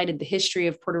experience highlighted the history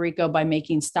of Puerto Rico by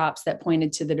making stops that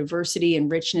pointed to the diversity and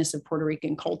richness of Puerto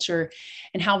Rican culture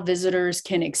and how visitors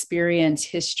can experience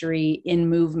history in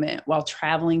movement while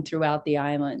traveling throughout the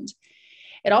island.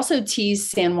 It also teased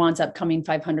San Juan's upcoming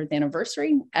 500th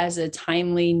anniversary as a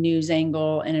timely news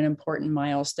angle and an important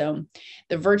milestone.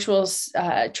 The virtual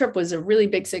trip was a really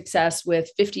big success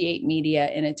with 58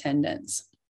 media in attendance.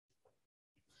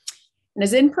 And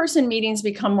as in-person meetings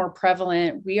become more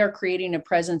prevalent, we are creating a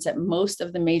presence at most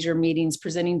of the major meetings,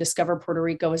 presenting Discover Puerto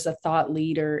Rico as a thought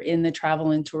leader in the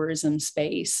travel and tourism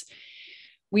space.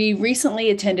 We recently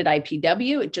attended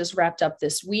IPW. It just wrapped up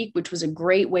this week, which was a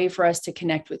great way for us to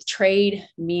connect with trade,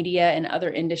 media, and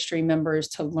other industry members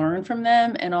to learn from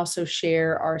them and also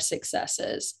share our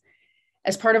successes.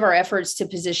 As part of our efforts to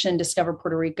position Discover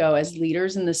Puerto Rico as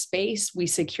leaders in the space, we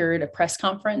secured a press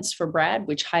conference for Brad,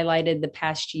 which highlighted the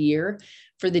past year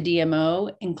for the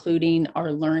DMO, including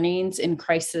our learnings in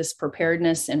crisis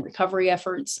preparedness and recovery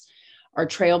efforts, our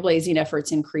trailblazing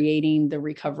efforts in creating the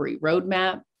recovery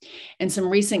roadmap, and some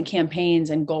recent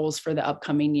campaigns and goals for the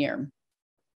upcoming year.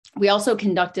 We also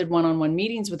conducted one-on-one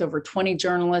meetings with over 20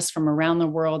 journalists from around the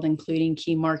world, including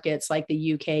key markets like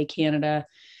the UK, Canada,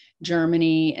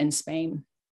 Germany, and Spain.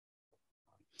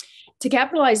 To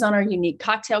capitalize on our unique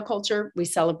cocktail culture, we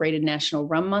celebrated National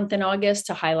Rum Month in August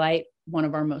to highlight one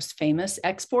of our most famous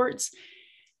exports.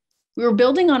 We were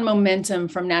building on momentum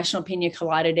from National Pina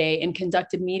Colada Day and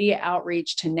conducted media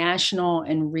outreach to national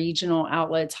and regional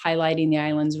outlets highlighting the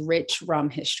island's rich rum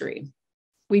history.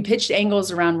 We pitched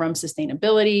angles around rum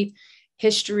sustainability,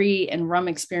 history, and rum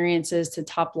experiences to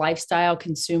top lifestyle,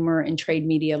 consumer, and trade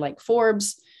media like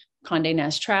Forbes, Condé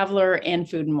Nast Traveler, and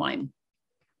Food and Wine.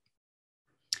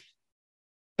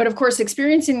 But of course,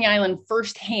 experiencing the island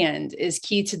firsthand is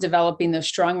key to developing those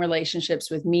strong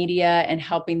relationships with media and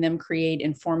helping them create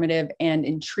informative and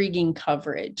intriguing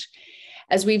coverage.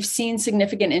 As we've seen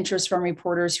significant interest from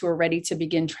reporters who are ready to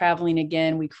begin traveling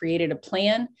again, we created a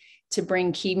plan to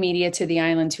bring key media to the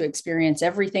island to experience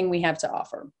everything we have to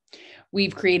offer.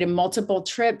 We've created multiple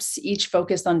trips, each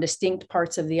focused on distinct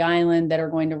parts of the island that are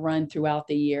going to run throughout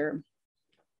the year.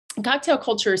 Cocktail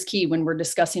culture is key when we're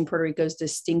discussing Puerto Rico's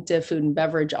distinctive food and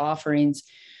beverage offerings.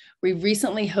 We've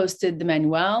recently hosted the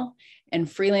Manuel and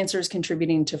freelancers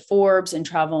contributing to Forbes and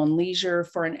Travel and Leisure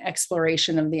for an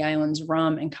exploration of the island's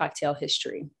rum and cocktail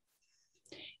history.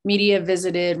 Media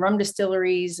visited rum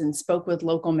distilleries and spoke with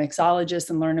local mixologists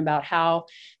and learned about how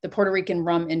the Puerto Rican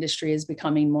rum industry is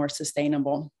becoming more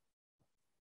sustainable.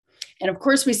 And of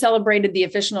course, we celebrated the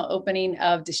official opening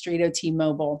of Distrito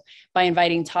T-Mobile by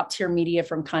inviting top-tier media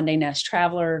from Condé Nast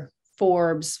Traveler,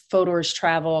 Forbes, Photos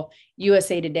Travel,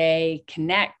 USA Today,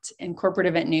 Connect, and Corporate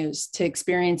Event News to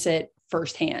experience it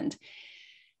firsthand.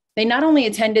 They not only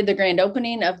attended the grand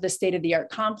opening of the state-of-the-art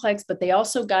complex, but they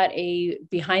also got a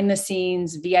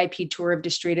behind-the-scenes VIP tour of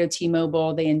Distrito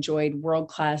T-Mobile. They enjoyed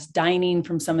world-class dining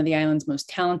from some of the island's most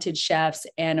talented chefs,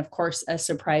 and of course, a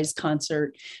surprise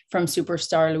concert from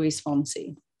superstar Luis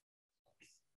Fonsi.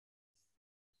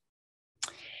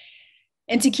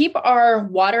 And to keep our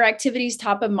water activities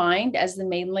top of mind as the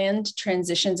mainland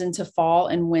transitions into fall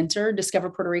and winter, Discover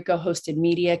Puerto Rico hosted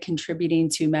media contributing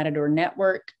to Matador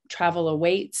Network, Travel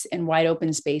Awaits, and Wide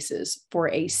Open Spaces for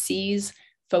a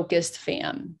seas-focused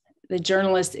fam. The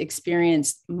journalists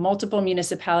experienced multiple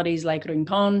municipalities like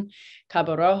Rincon,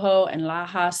 Cabo Rojo, and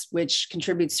Lajas, which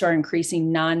contributes to our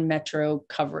increasing non-metro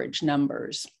coverage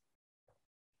numbers.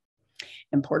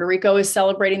 And Puerto Rico is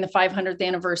celebrating the 500th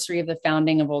anniversary of the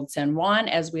founding of Old San Juan,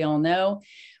 as we all know,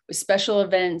 with special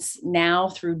events now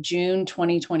through June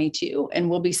 2022. And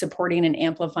we'll be supporting and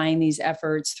amplifying these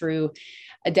efforts through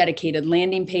a dedicated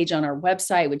landing page on our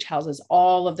website, which houses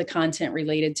all of the content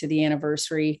related to the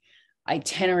anniversary,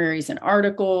 itineraries and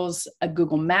articles, a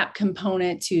Google Map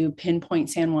component to pinpoint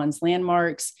San Juan's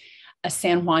landmarks, a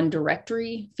San Juan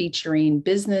directory featuring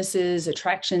businesses,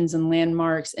 attractions, and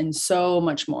landmarks, and so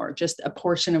much more, just a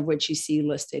portion of which you see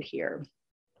listed here.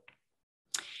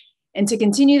 And to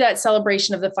continue that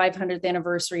celebration of the 500th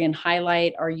anniversary and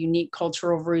highlight our unique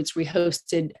cultural roots, we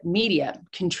hosted media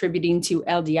contributing to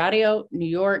El Diario, New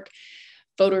York,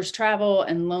 Photos Travel,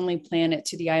 and Lonely Planet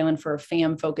to the island for a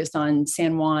fam focused on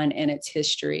San Juan and its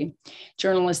history.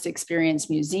 Journalists experienced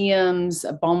museums,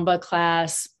 a bomba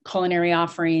class, culinary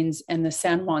offerings, and the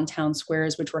San Juan town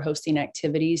squares, which were hosting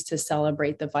activities to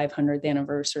celebrate the 500th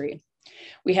anniversary.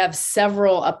 We have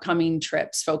several upcoming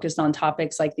trips focused on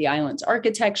topics like the island's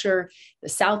architecture, the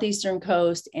southeastern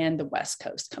coast, and the west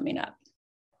coast coming up.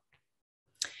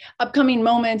 Upcoming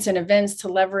moments and events to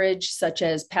leverage, such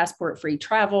as passport-free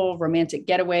travel, romantic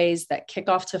getaways that kick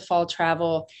off to fall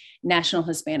travel, National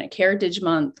Hispanic Heritage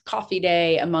Month, Coffee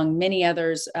Day, among many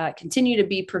others, continue to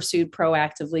be pursued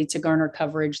proactively to garner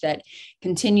coverage that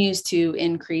continues to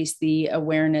increase the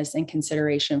awareness and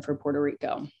consideration for Puerto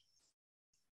Rico.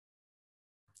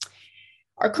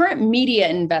 Our current media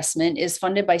investment is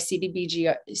funded by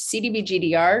CDBGDR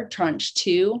Tranche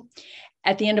 2.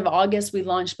 At the end of August, we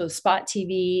launched both Spot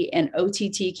TV and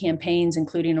OTT campaigns,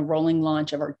 including a rolling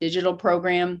launch of our digital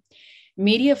program.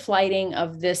 Media flighting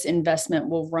of this investment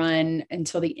will run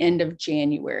until the end of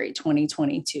January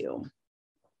 2022.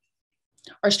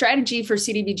 Our strategy for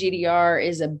CDBGDR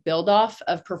is a build-off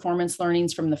of performance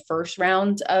learnings from the first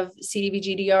round of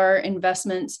CDBGDR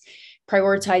investments,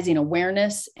 prioritizing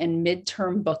awareness and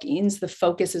midterm bookings. The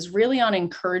focus is really on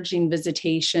encouraging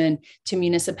visitation to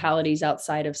municipalities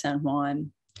outside of San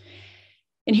Juan.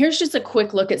 And here's just a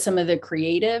quick look at some of the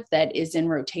creative that is in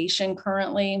rotation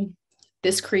currently.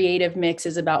 This creative mix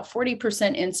is about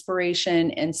 40%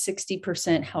 inspiration and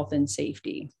 60% health and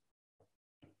safety.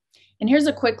 And here's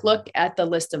a quick look at the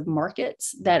list of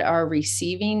markets that are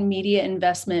receiving media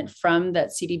investment from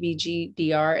that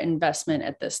CDBGDR investment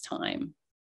at this time.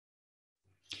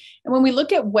 And when we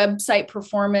look at website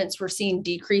performance, we're seeing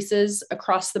decreases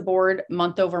across the board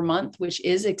month over month, which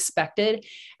is expected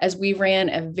as we ran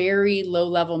a very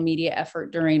low-level media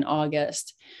effort during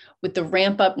August. With the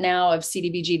ramp up now of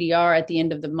CDBGDR at the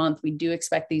end of the month, we do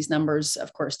expect these numbers,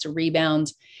 of course, to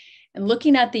rebound. And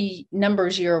looking at the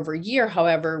numbers year over year,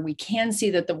 however, we can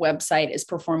see that the website is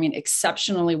performing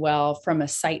exceptionally well from a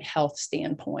site health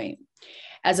standpoint.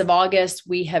 As of August,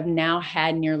 we have now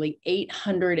had nearly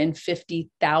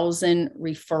 850,000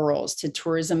 referrals to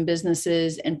tourism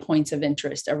businesses and points of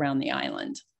interest around the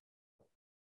island.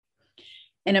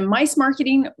 And in MICE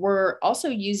marketing, we're also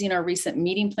using our recent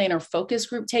meeting planner focus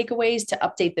group takeaways to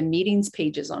update the meetings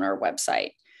pages on our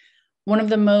website. One of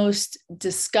the most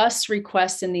discussed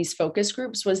requests in these focus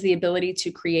groups was the ability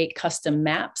to create custom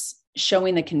maps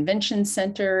showing the convention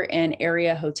center and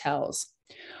area hotels.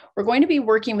 We're going to be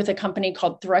working with a company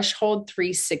called Threshold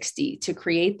 360 to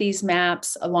create these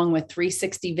maps along with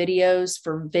 360 videos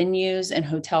for venues and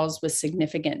hotels with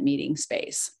significant meeting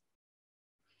space.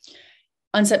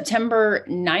 On September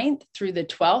 9th through the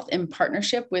 12th, in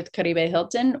partnership with Caribe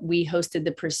Hilton, we hosted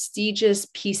the prestigious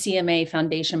PCMA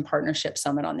Foundation Partnership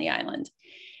Summit on the island.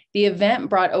 The event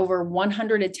brought over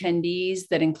 100 attendees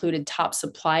that included top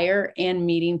supplier and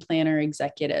meeting planner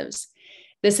executives.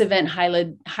 This event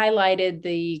highlighted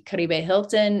the Caribe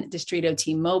Hilton, Distrito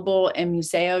T-Mobile, and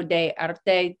Museo de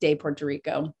Arte de Puerto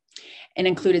Rico, and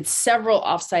included several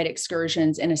offsite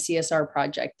excursions and a CSR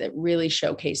project that really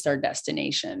showcased our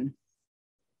destination.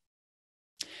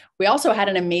 We also had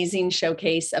an amazing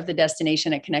showcase of the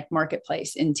destination at Connect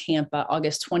Marketplace in Tampa,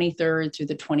 August 23rd through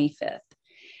the 25th.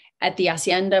 At the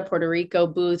Hacienda Puerto Rico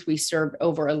booth, we served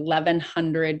over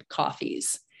 1,100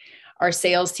 coffees. Our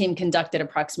sales team conducted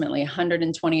approximately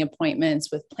 120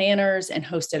 appointments with planners and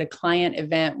hosted a client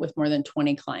event with more than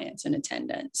 20 clients in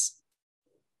attendance.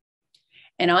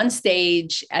 And on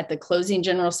stage at the closing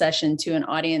general session to an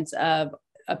audience of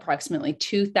approximately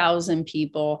 2,000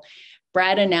 people,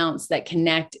 Brad announced that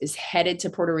Connect is headed to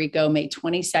Puerto Rico May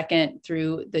 22nd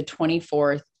through the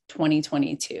 24th,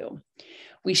 2022.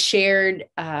 We shared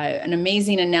an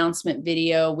amazing announcement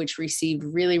video, which received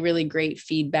really, really great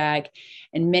feedback.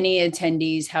 And many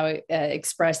attendees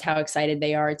expressed how excited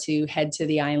they are to head to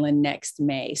the island next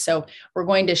May. So we're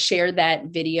going to share that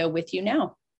video with you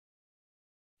now.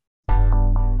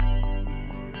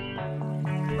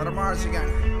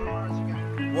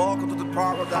 Welcome to the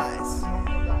paradise.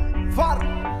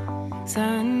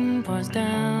 Sun pours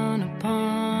down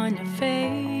upon your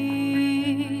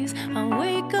face. I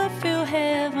wake up, feel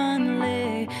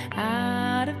heavenly.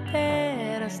 Out of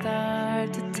bed, I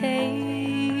start to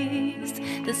taste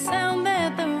the sound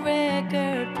that the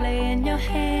record play in your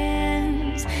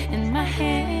hands, in my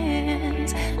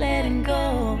hands, letting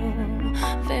go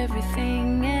of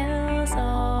everything else.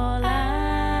 All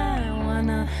I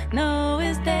wanna know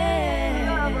is this.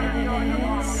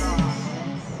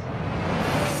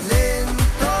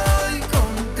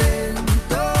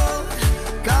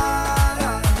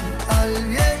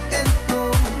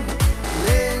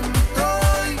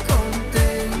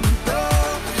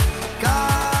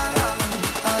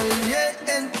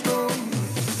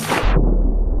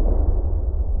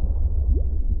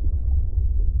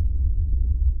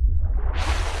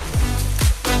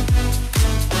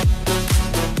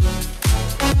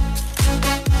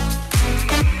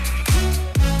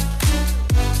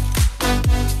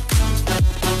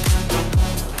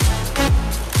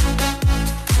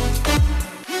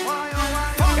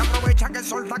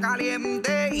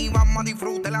 Caliente y vamos a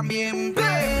disfrutar el ambiente.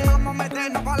 Vamos a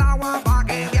meternos para el agua para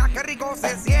que viaje rico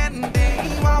se siente. Y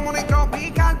vamos a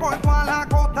tropical por toda la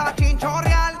costa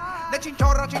chinchorreal. De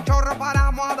chinchorro a chinchorro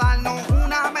paramos a darnos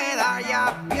una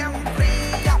medalla bien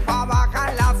fría para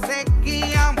bajar la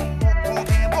sequía. Un poco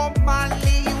de Bob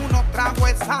Marley y unos tragos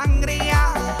de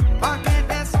sangría para que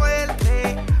te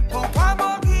suelte poco a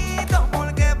poquito,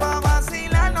 porque para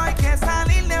vacilar no hay que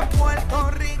salir de Puerto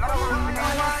Rico.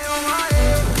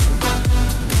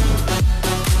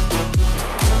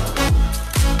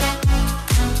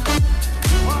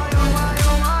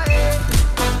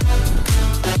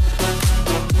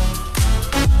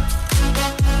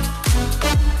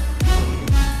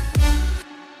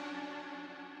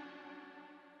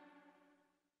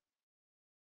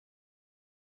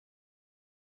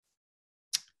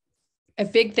 A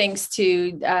big thanks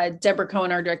to Deborah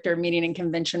Cohen, our Director of Meeting and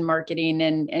Convention Marketing,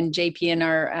 and JP and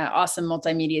our awesome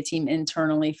multimedia team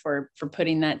internally for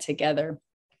putting that together.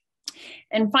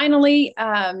 And finally,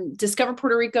 Discover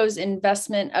Puerto Rico's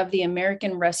investment of the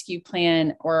American Rescue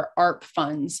Plan, or ARP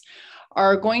funds,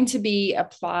 are going to be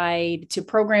applied to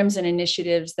programs and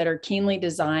initiatives that are keenly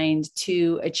designed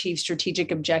to achieve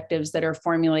strategic objectives that are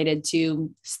formulated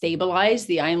to stabilize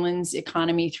the island's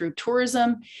economy through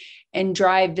tourism and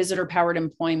drive visitor-powered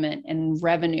employment and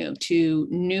revenue to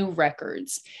new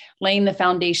records, laying the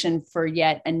foundation for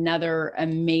yet another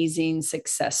amazing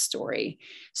success story.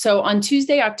 So on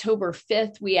Tuesday, October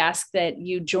 5th, we ask that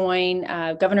you join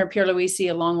Governor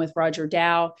Pierluisi along with Roger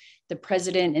Dow, the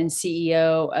president and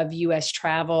CEO of U.S.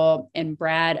 Travel, and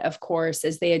Brad, of course,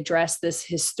 as they address this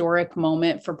historic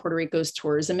moment for Puerto Rico's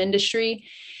tourism industry.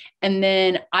 And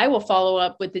then I will follow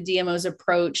up with the DMO's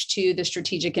approach to the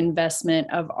strategic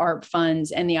investment of ARP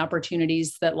funds and the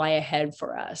opportunities that lie ahead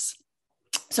for us.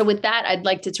 So with that, I'd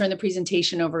like to turn the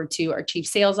presentation over to our Chief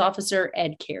Sales Officer,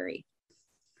 Ed Carey.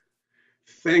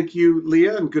 Thank you,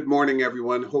 Leah, and good morning,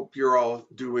 everyone. Hope you're all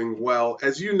doing well.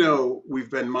 As you know,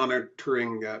 we've been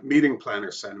monitoring meeting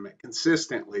planner sentiment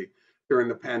consistently during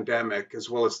the pandemic, as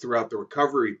well as throughout the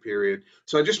recovery period.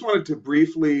 So I just wanted to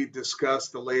briefly discuss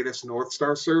the latest North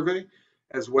Star survey,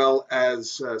 as well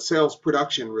as sales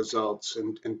production results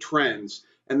and trends.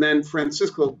 And then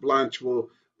Francisco Blanch will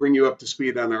bring you up to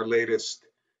speed on our latest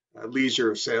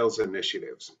leisure sales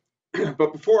initiatives.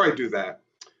 But before I do that,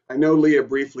 I know Leah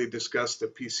briefly discussed the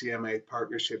PCMA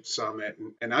Partnership Summit,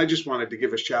 and I just wanted to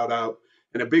give a shout out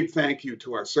and a big thank you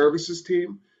to our services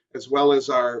team, as well as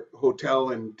our hotel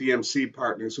and DMC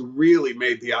partners who really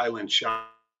made the island shine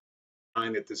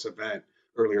at this event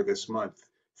earlier this month.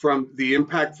 From the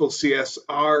impactful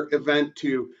CSR event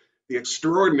to the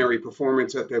extraordinary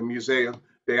performance at the Museo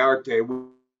de Arte,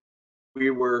 we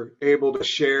were able to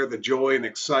share the joy and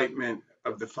excitement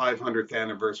of the 500th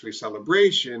anniversary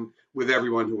celebration with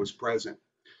everyone who was present.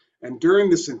 And during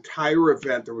this entire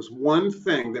event, there was one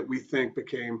thing that we think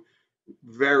became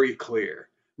very clear.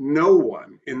 No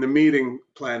one in the meeting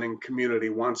planning community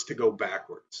wants to go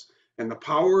backwards. And the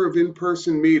power of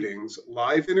in-person meetings,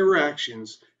 live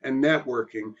interactions, and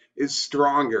networking is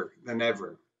stronger than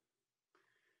ever.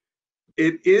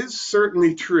 It is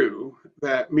certainly true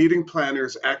that meeting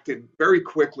planners acted very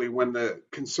quickly when the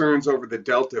concerns over the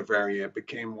Delta variant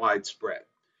became widespread.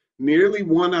 Nearly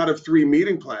 1 out of 3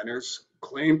 meeting planners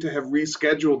claimed to have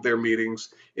rescheduled their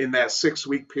meetings in that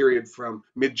 6-week period from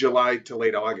mid-July to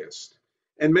late August.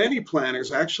 And many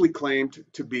planners actually claimed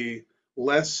to be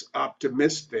less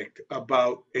optimistic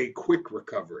about a quick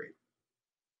recovery.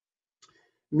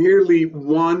 Nearly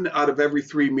 1 out of every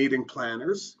 3 meeting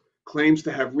planners claims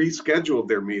to have rescheduled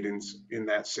their meetings in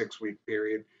that 6-week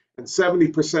period, and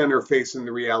 70% are facing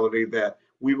the reality that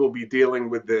we will be dealing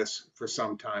with this for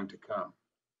some time to come.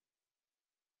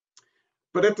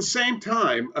 But at the same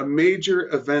time, a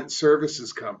major event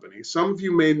services company, some of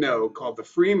you may know, called the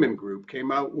Freeman Group,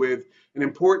 came out with an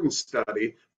important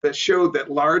study that showed that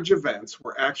large events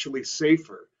were actually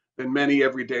safer than many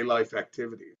everyday life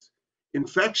activities.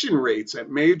 Infection rates at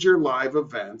major live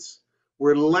events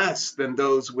were less than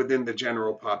those within the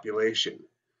general population.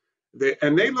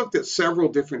 They looked at several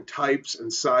different types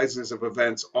and sizes of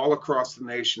events all across the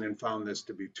nation and found this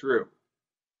to be true.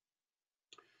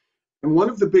 And one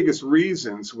of the biggest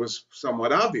reasons was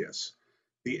somewhat obvious.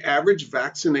 The average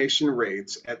vaccination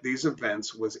rates at these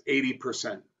events was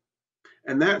 80%.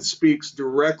 And that speaks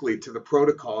directly to the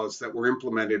protocols that were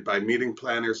implemented by meeting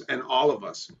planners and all of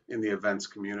us in the events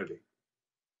community.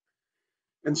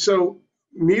 And so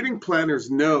meeting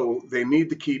planners know they need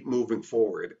to keep moving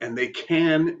forward, and they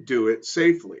can do it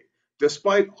safely.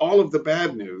 Despite all of the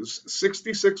bad news,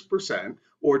 66%,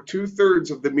 or 2/3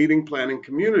 of the meeting planning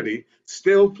community,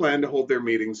 still plan to hold their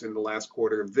meetings in the last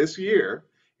quarter of this year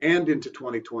and into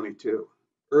 2022,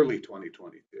 early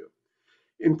 2022.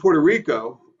 In Puerto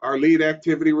Rico, our lead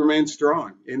activity remains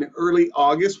strong. In early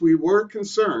August, we were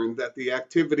concerned that the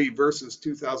activity versus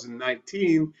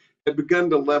 2019 had begun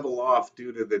to level off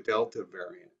due to the Delta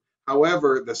variant.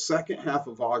 However, the second half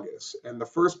of August and the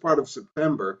first part of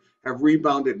September have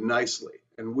rebounded nicely,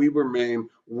 and we remain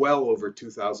well over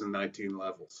 2019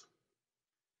 levels.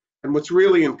 And what's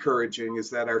really encouraging is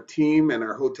that our team and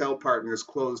our hotel partners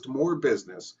closed more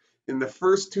business in the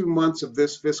first 2 months of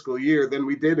this fiscal year than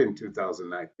we did in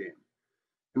 2019.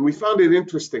 And we found it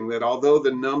interesting that although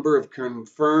the number of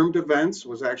confirmed events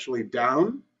was actually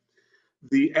down,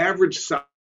 the average size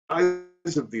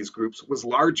of these groups was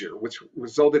larger, which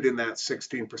resulted in that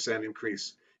 16%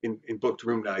 increase in booked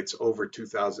room nights over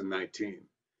 2019.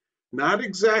 Not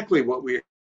exactly what we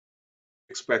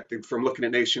expected from looking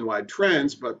at nationwide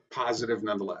trends, but positive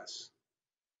nonetheless.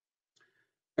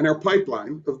 And our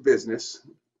pipeline of business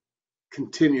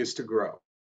continues to grow.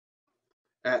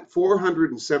 At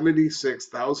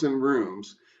 476,000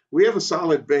 rooms, we have a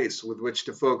solid base with which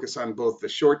to focus on both the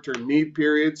short-term need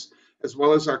periods as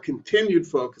well as our continued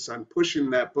focus on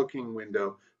pushing that booking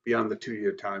window beyond the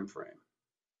 2-year time frame.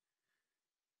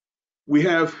 We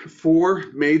have 4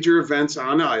 major events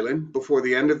on island before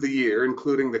the end of the year,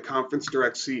 including the Conference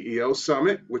Direct CEO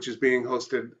Summit, which is being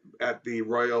hosted at the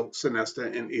Royal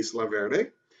Sonesta in Isla Verde.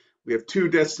 We have 2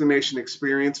 Destination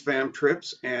Experience fam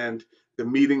trips and the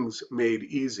Meetings Made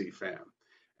Easy fam.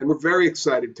 And we're very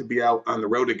excited to be out on the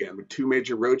road again with 2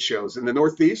 major road shows in the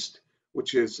Northeast,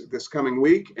 which is this coming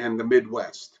week, and the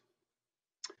Midwest.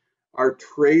 Our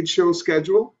trade show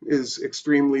schedule is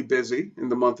extremely busy in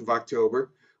the month of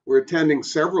October. We're attending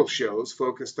several shows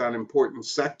focused on important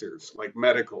sectors like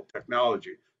medical,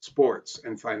 technology, sports,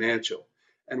 and financial.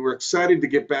 And we're excited to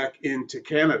get back into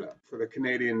Canada for the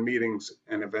Canadian Meetings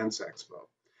and Events Expo.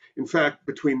 In fact,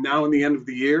 between now and the end of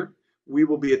the year, we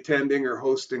will be attending or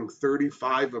hosting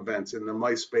 35 events in the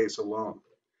MICE space alone.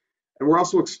 And we're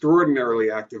also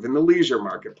extraordinarily active in the leisure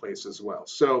marketplace as well.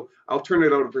 So I'll turn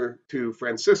it over to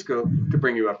Francisco to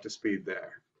bring you up to speed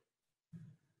there.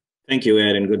 Thank you,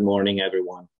 Ed, and good morning,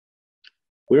 everyone.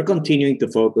 We're continuing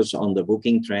to focus on the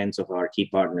booking trends of our key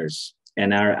partners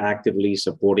and are actively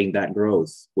supporting that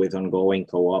growth with ongoing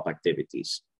co-op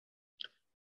activities.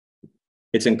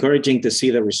 It's encouraging to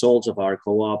see the results of our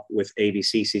co-op with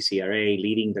ABC CCRA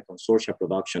leading the consortia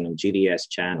production on GDS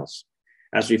channels.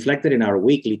 As reflected in our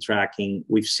weekly tracking,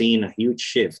 we've seen a huge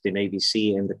shift in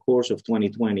ABC in the course of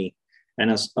 2020. And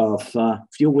as of a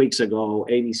few weeks ago,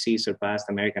 ABC surpassed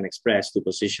American Express to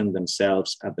position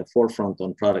themselves at the forefront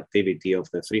on productivity of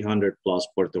the 300 plus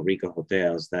Puerto Rico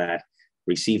hotels that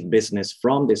receive business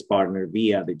from this partner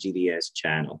via the GDS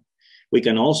channel. We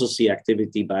can also see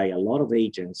activity by a lot of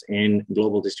agents in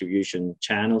global distribution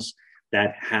channels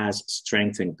that has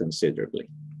strengthened considerably.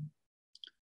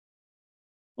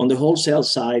 On the wholesale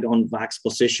side, on VAX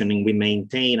positioning, we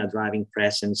maintain a driving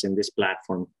presence in this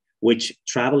platform, which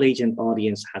travel agent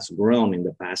audience has grown in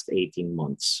the past 18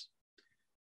 months.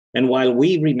 And while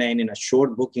we remain in a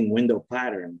short booking window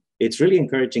pattern, it's really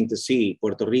encouraging to see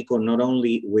Puerto Rico not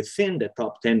only within the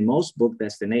top 10 most booked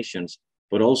destinations,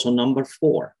 but also number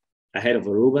 4, ahead of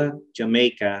Aruba,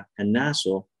 Jamaica, and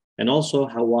Nassau, and also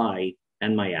Hawaii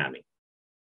and Miami.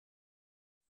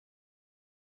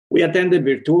 We attended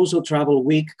Virtuoso Travel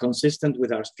Week, consistent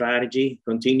with our strategy,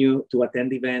 continue to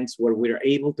attend events where we are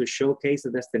able to showcase the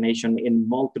destination in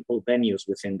multiple venues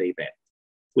within the event.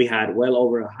 We had well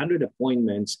over 100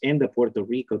 appointments in the Puerto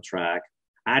Rico track,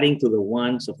 adding to the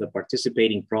ones of the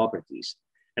participating properties,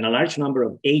 and a large number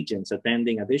of agents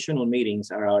attending additional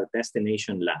meetings at our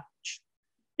destination lounge.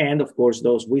 And of course,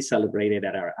 those we celebrated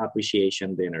at our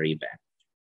appreciation dinner event.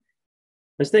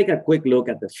 Let's take a quick look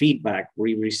at the feedback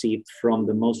we received from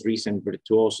the most recent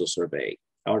Virtuoso survey.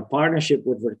 Our partnership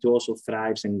with Virtuoso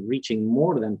thrives in reaching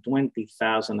more than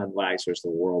 20,000 advisors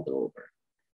the world over.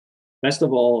 Best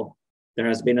of all, there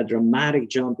has been a dramatic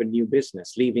jump in new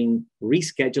business, leaving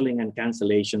rescheduling and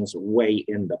cancellations way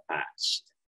in the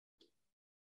past.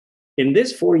 In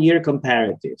this 4-year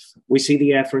comparative, we see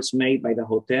the efforts made by the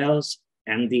hotels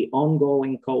and the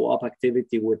ongoing co-op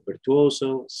activity with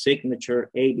Virtuoso, Signature,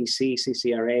 ABC,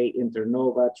 CCRA,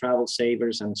 Internova, Travel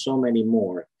Savers, and so many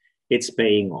more. It's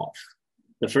paying off.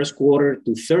 The first quarter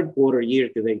to third quarter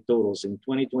year-to-date totals in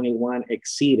 2021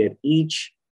 exceeded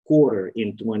each quarter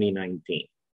in 2019.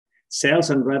 Sales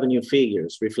and revenue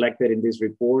figures reflected in this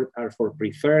report are for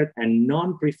preferred and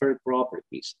non-preferred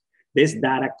properties. This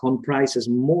data comprises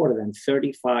more than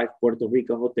 35 Puerto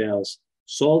Rico hotels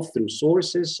sold through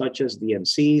sources such as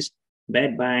DMCs,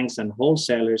 bed banks, and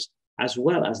wholesalers, as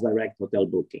well as direct hotel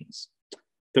bookings.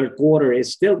 Third quarter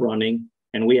is still running,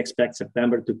 and we expect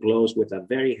September to close with a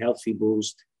very healthy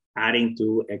boost, adding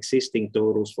to existing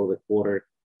totals for the quarter,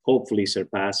 hopefully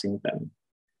surpassing them.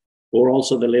 We're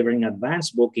also delivering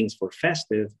advanced bookings for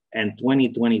festive and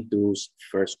 2022's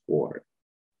first quarter.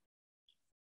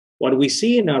 What we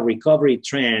see in our recovery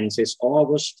trends is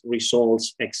August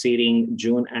results exceeding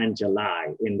June and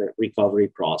July in the recovery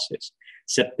process.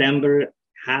 September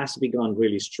has begun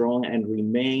really strong and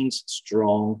remains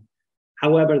strong.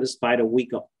 However, despite a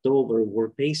weak October, we're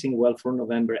pacing well for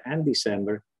November and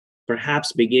December,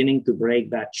 perhaps beginning to break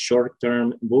that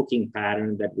short-term booking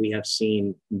pattern that we have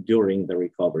seen during the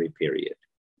recovery period.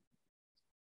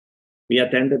 We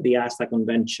attended the ASTA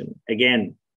convention,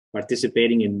 again,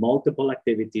 participating in multiple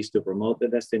activities to promote the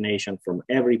destination from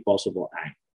every possible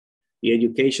angle. The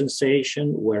education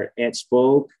session where Ed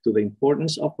spoke to the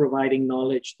importance of providing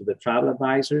knowledge to the travel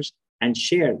advisors and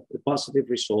shared the positive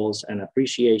results and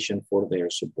appreciation for their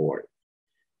support.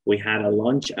 We had a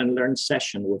lunch and learn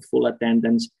session with full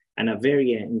attendance and a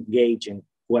very engaging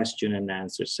question and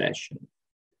answer session.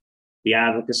 The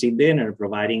advocacy dinner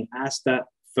providing ASTA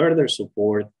further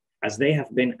support as they have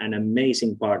been an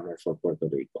amazing partner for Puerto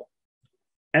Rico.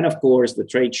 And of course, the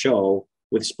trade show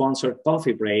with sponsored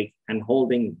coffee break and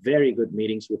holding very good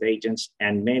meetings with agents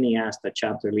and many ASTA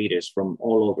chapter leaders from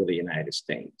all over the United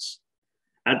States.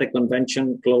 At the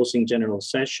convention closing general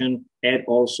session, Ed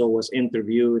also was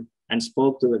interviewed and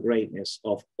spoke to the greatness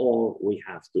of all we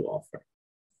have to offer.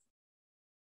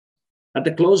 At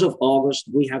the close of August,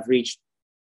 we have reached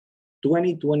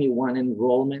 2021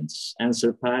 enrollments and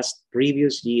surpassed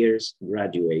previous year's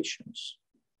graduations.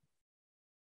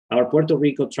 Our Puerto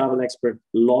Rico Travel Expert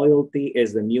Loyalty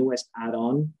is the newest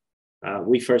add-on.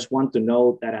 We first want to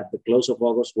note that at the close of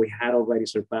August, we had already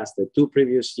surpassed the 2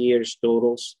 previous years'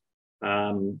 totals.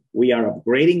 We are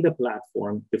upgrading the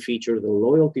platform to feature the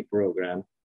loyalty program,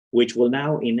 which will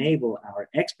now enable our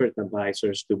expert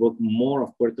advisors to book more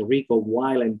of Puerto Rico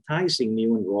while enticing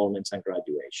new enrollments and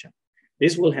graduation.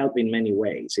 This will help in many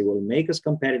ways. It will make us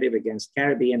competitive against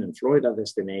Caribbean and Florida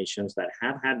destinations that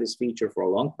have had this feature for a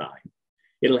long time.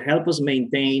 It'll help us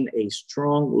maintain a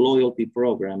strong loyalty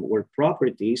program where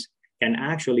properties can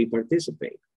actually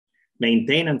participate.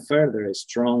 Maintain and further a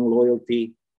strong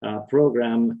loyalty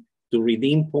program to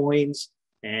redeem points,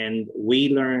 and we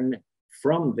learn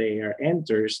from their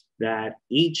enters that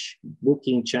each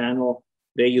booking channel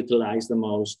they utilize the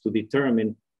most to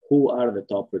determine who are the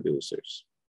top producers.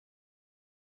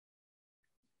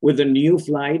 With the new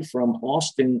flight from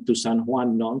Austin to San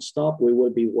Juan nonstop, we will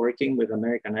be working with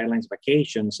American Airlines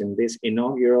Vacations in this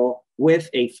inaugural with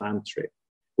a fan trip.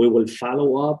 We will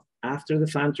follow up after the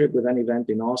fan trip with an event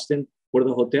in Austin where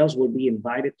the hotels will be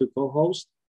invited to co-host.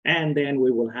 And then we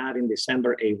will have in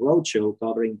December a roadshow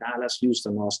covering Dallas,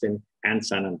 Houston, Austin, and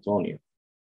San Antonio.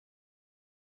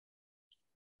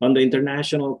 On the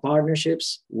international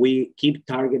partnerships, we keep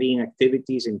targeting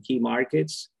activities in key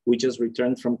markets. We just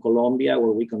returned from Colombia,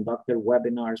 where we conducted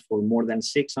webinars for more than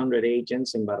 600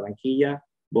 agents in Barranquilla,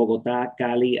 Bogotá,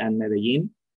 Cali, and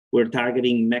Medellin. We're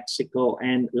targeting Mexico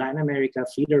and Latin America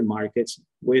feeder markets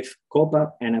with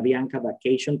Copa and Avianca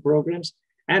vacation programs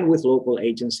and with local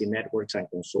agency networks and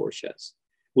consortia.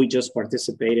 We just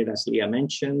participated, as Leah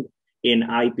mentioned, in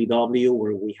IPW,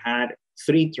 where we had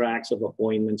 3 tracks of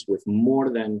appointments with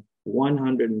more than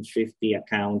 150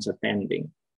 accounts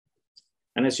attending.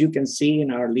 And as you can see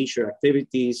in our leisure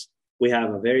activities, we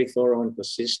have a very thorough and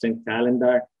consistent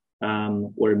calendar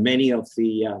where many of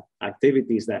the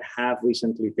activities that have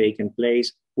recently taken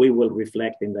place, we will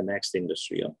reflect in the next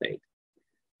industry update.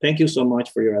 Thank you so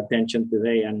much for your attention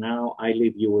today. And now I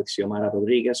leave you with Xiomara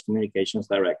Rodriguez, Communications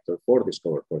Director for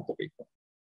Discover Puerto Rico.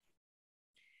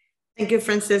 Thank you,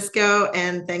 Francisco,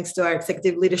 and thanks to our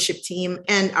executive leadership team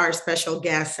and our special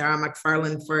guest, Sara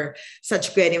Macfarlane, for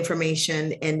such great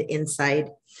information and insight.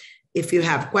 If you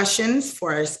have questions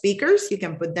for our speakers, you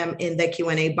can put them in the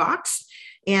Q&A box.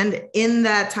 And in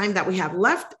the time that we have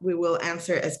left, we will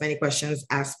answer as many questions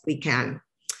as we can.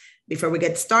 Before we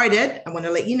get started, I want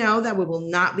to let you know that we will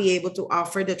not be able to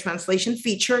offer the translation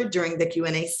feature during the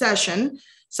Q&A session.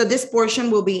 So this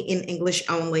portion will be in English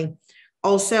only.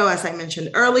 Also, as I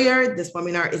mentioned earlier, this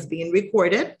webinar is being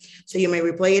recorded, so you may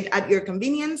replay it at your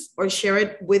convenience or share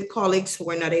it with colleagues who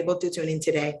were not able to tune in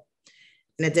today.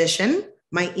 In addition,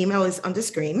 my email is on the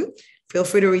screen. Feel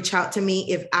free to reach out to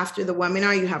me if after the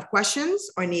webinar you have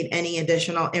questions or need any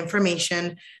additional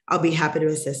information. I'll be happy to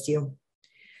assist you.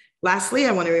 Lastly,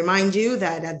 I want to remind you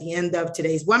that at the end of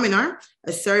today's webinar,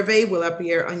 a survey will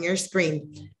appear on your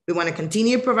screen. We want to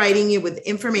continue providing you with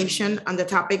information on the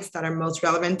topics that are most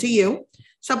relevant to you.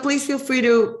 So please feel free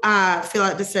to fill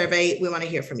out the survey. We want to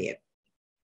hear from you.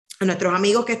 A nuestros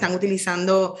amigos que están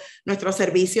utilizando nuestro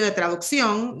servicio de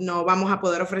traducción, no vamos a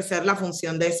poder ofrecer la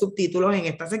función de subtítulos en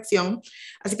esta sección,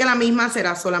 así que la misma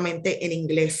será solamente en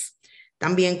inglés.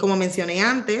 También, como mencioné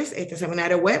antes, este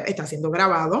seminario web está siendo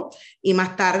grabado y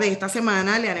más tarde esta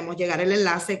semana le haremos llegar el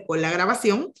enlace con la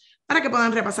grabación para que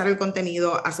puedan repasar el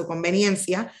contenido a su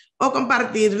conveniencia o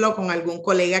compartirlo con algún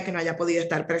colega que no haya podido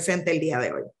estar presente el día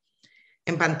de hoy.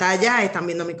 En pantalla están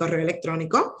viendo mi correo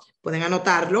electrónico, pueden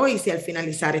anotarlo y si al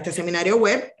finalizar este seminario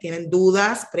web tienen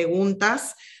dudas,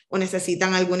 preguntas o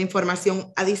necesitan alguna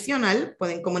información adicional,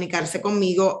 pueden comunicarse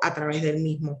conmigo a través del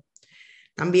mismo.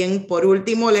 También, por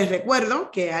último, les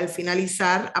recuerdo que al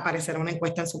finalizar aparecerá una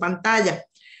encuesta en su pantalla.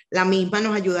 La misma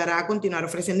nos ayudará a continuar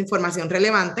ofreciendo información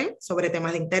relevante sobre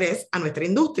temas de interés a nuestra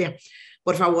industria.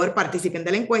 Por favor, participen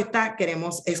de la encuesta.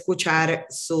 Queremos escuchar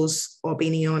sus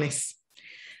opiniones.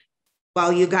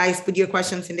 While you guys put your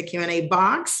questions in the Q&A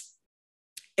box,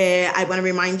 I want to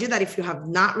remind you that if you have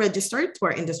not registered to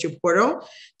our industry portal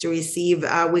to receive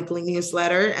a weekly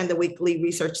newsletter and the weekly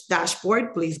research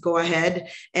dashboard, please go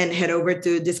ahead and head over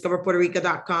to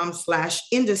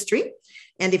discoverpuertorico.com/industry.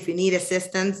 And if you need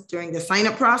assistance during the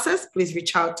sign-up process, please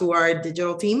reach out to our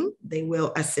digital team. They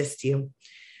will assist you.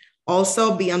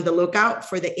 Also, be on the lookout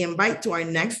for the invite to our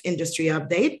next industry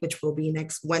update, which will be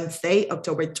next Wednesday,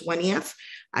 October 20th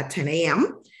at 10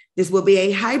 a.m. This will be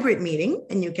a hybrid meeting,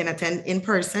 and you can attend in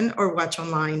person or watch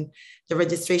online. The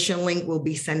registration link will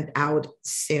be sent out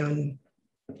soon.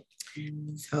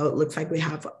 So it looks like we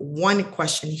have one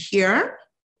question here.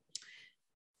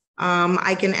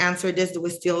 I can answer this. Do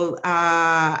we still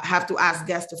have to ask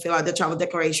guests to fill out the travel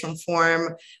declaration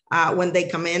form when they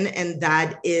come in? And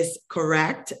that is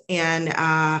correct. And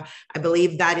I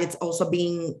believe that it's also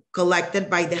being collected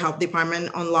by the health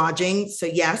department on lodging. So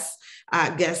yes,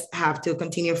 guests have to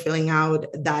continue filling out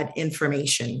that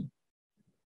information.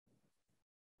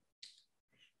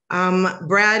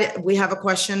 Brad, we have a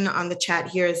question on the chat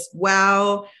here as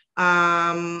well.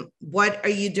 What are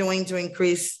you doing to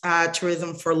increase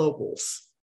tourism for locals?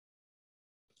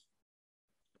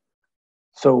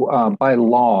 So by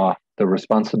law, the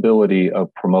responsibility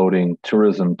of promoting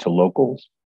tourism to locals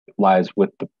lies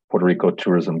with the Puerto Rico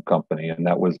Tourism Company. And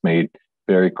that was made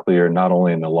very clear, not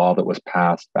only in the law that was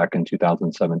passed back in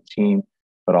 2017,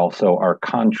 but also our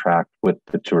contract with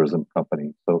the tourism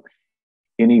company. So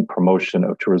any promotion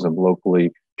of tourism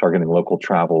locally, targeting local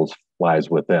travels, lies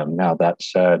with them. Now, that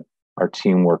said, our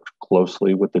team works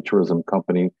closely with the tourism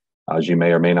company. As you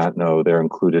may or may not know, they're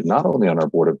included not only on our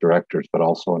board of directors, but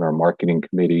also in our marketing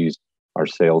committees, our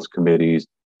sales committees.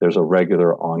 There's a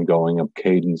regular ongoing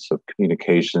cadence of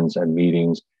communications and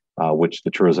meetings, which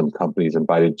the tourism company is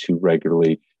invited to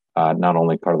regularly, not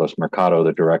only Carlos Mercado,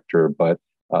 the director, but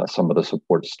some of the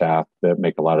support staff that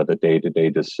make a lot of the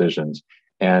day-to-day decisions.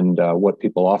 And what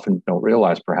people often don't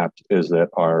realize, perhaps, is that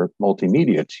our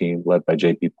multimedia team, led by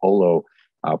JP Polo,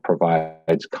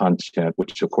 provides content,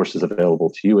 which, of course, is available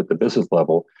to you at the business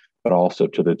level, but also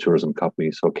to the tourism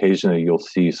company. So occasionally you'll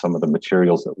see some of the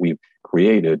materials that we've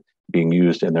created being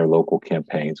used in their local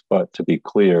campaigns. But to be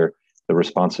clear, the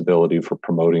responsibility for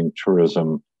promoting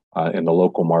tourism in the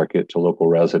local market to local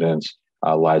residents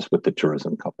lies with the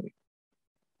tourism company.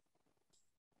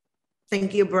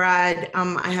 Thank you, Brad.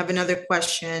 I have another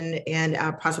question, and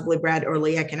possibly Brad or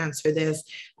Leah can answer this.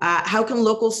 How can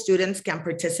local students can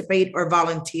participate or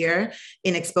volunteer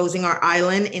in exposing our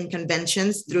island in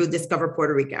conventions through Discover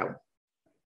Puerto Rico?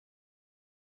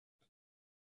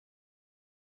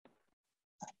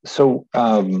 So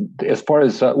as far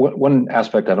as one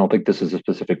aspect, I don't think this is a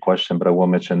specific question, but I will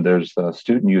mention there's the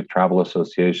Student Youth Travel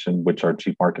Association, which our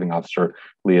Chief Marketing Officer,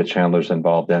 Leah Chandler, is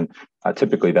involved in.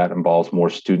 Typically, that involves more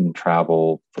student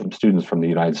travel from students from the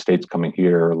United States coming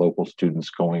here, or local students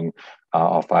going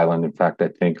off island. In fact, I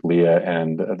think Leah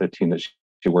and the team that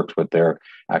she works with there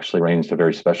actually arranged a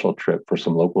very special trip for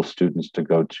some local students to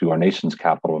go to our nation's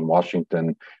capital in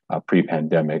Washington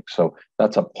pre-pandemic. So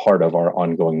that's a part of our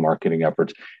ongoing marketing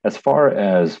efforts. As far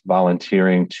as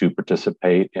volunteering to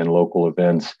participate in local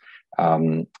events,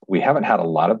 we haven't had a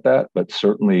lot of that, but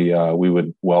certainly we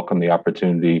would welcome the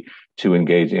opportunity to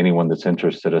engage anyone that's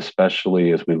interested,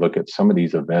 especially as we look at some of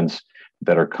these events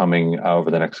that are coming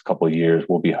over the next couple of years.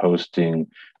 We'll be hosting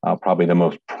probably the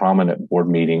most prominent board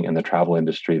meeting in the travel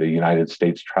industry. The United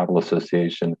States Travel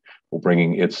Association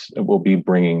will be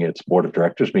bringing its board of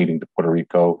directors meeting to Puerto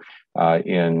Rico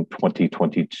in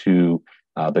 2022.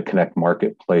 The Connect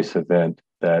Marketplace event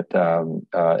that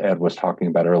Ed was talking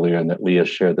about earlier and that Leah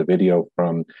shared the video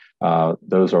from,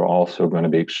 those are also going to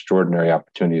be extraordinary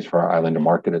opportunities for our island to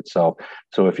market itself.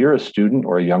 So if you're a student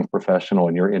or a young professional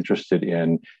and you're interested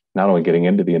in not only getting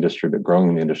into the industry, but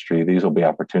growing the industry, these will be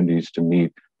opportunities to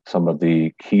meet some of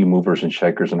the key movers and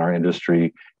shakers in our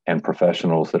industry and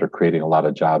professionals that are creating a lot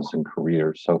of jobs and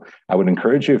careers. So I would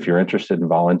encourage you, if you're interested in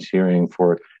volunteering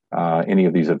for any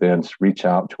of these events, reach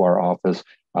out to our office.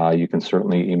 You can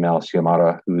certainly email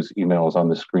Xiomara, whose email is on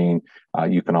the screen.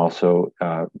 You can also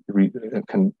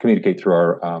communicate through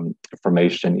our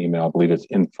information email. I believe it's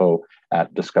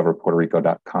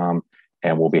info@discoverpuertorico.com.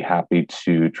 And we'll be happy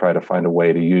to try to find a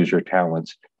way to use your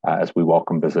talents as we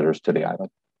welcome visitors to the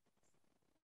island.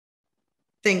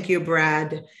 Thank you,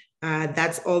 Brad.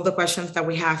 That's all the questions that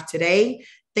we have today.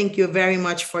 Thank you very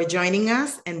much for joining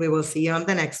us, and we will see you on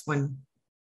the next one.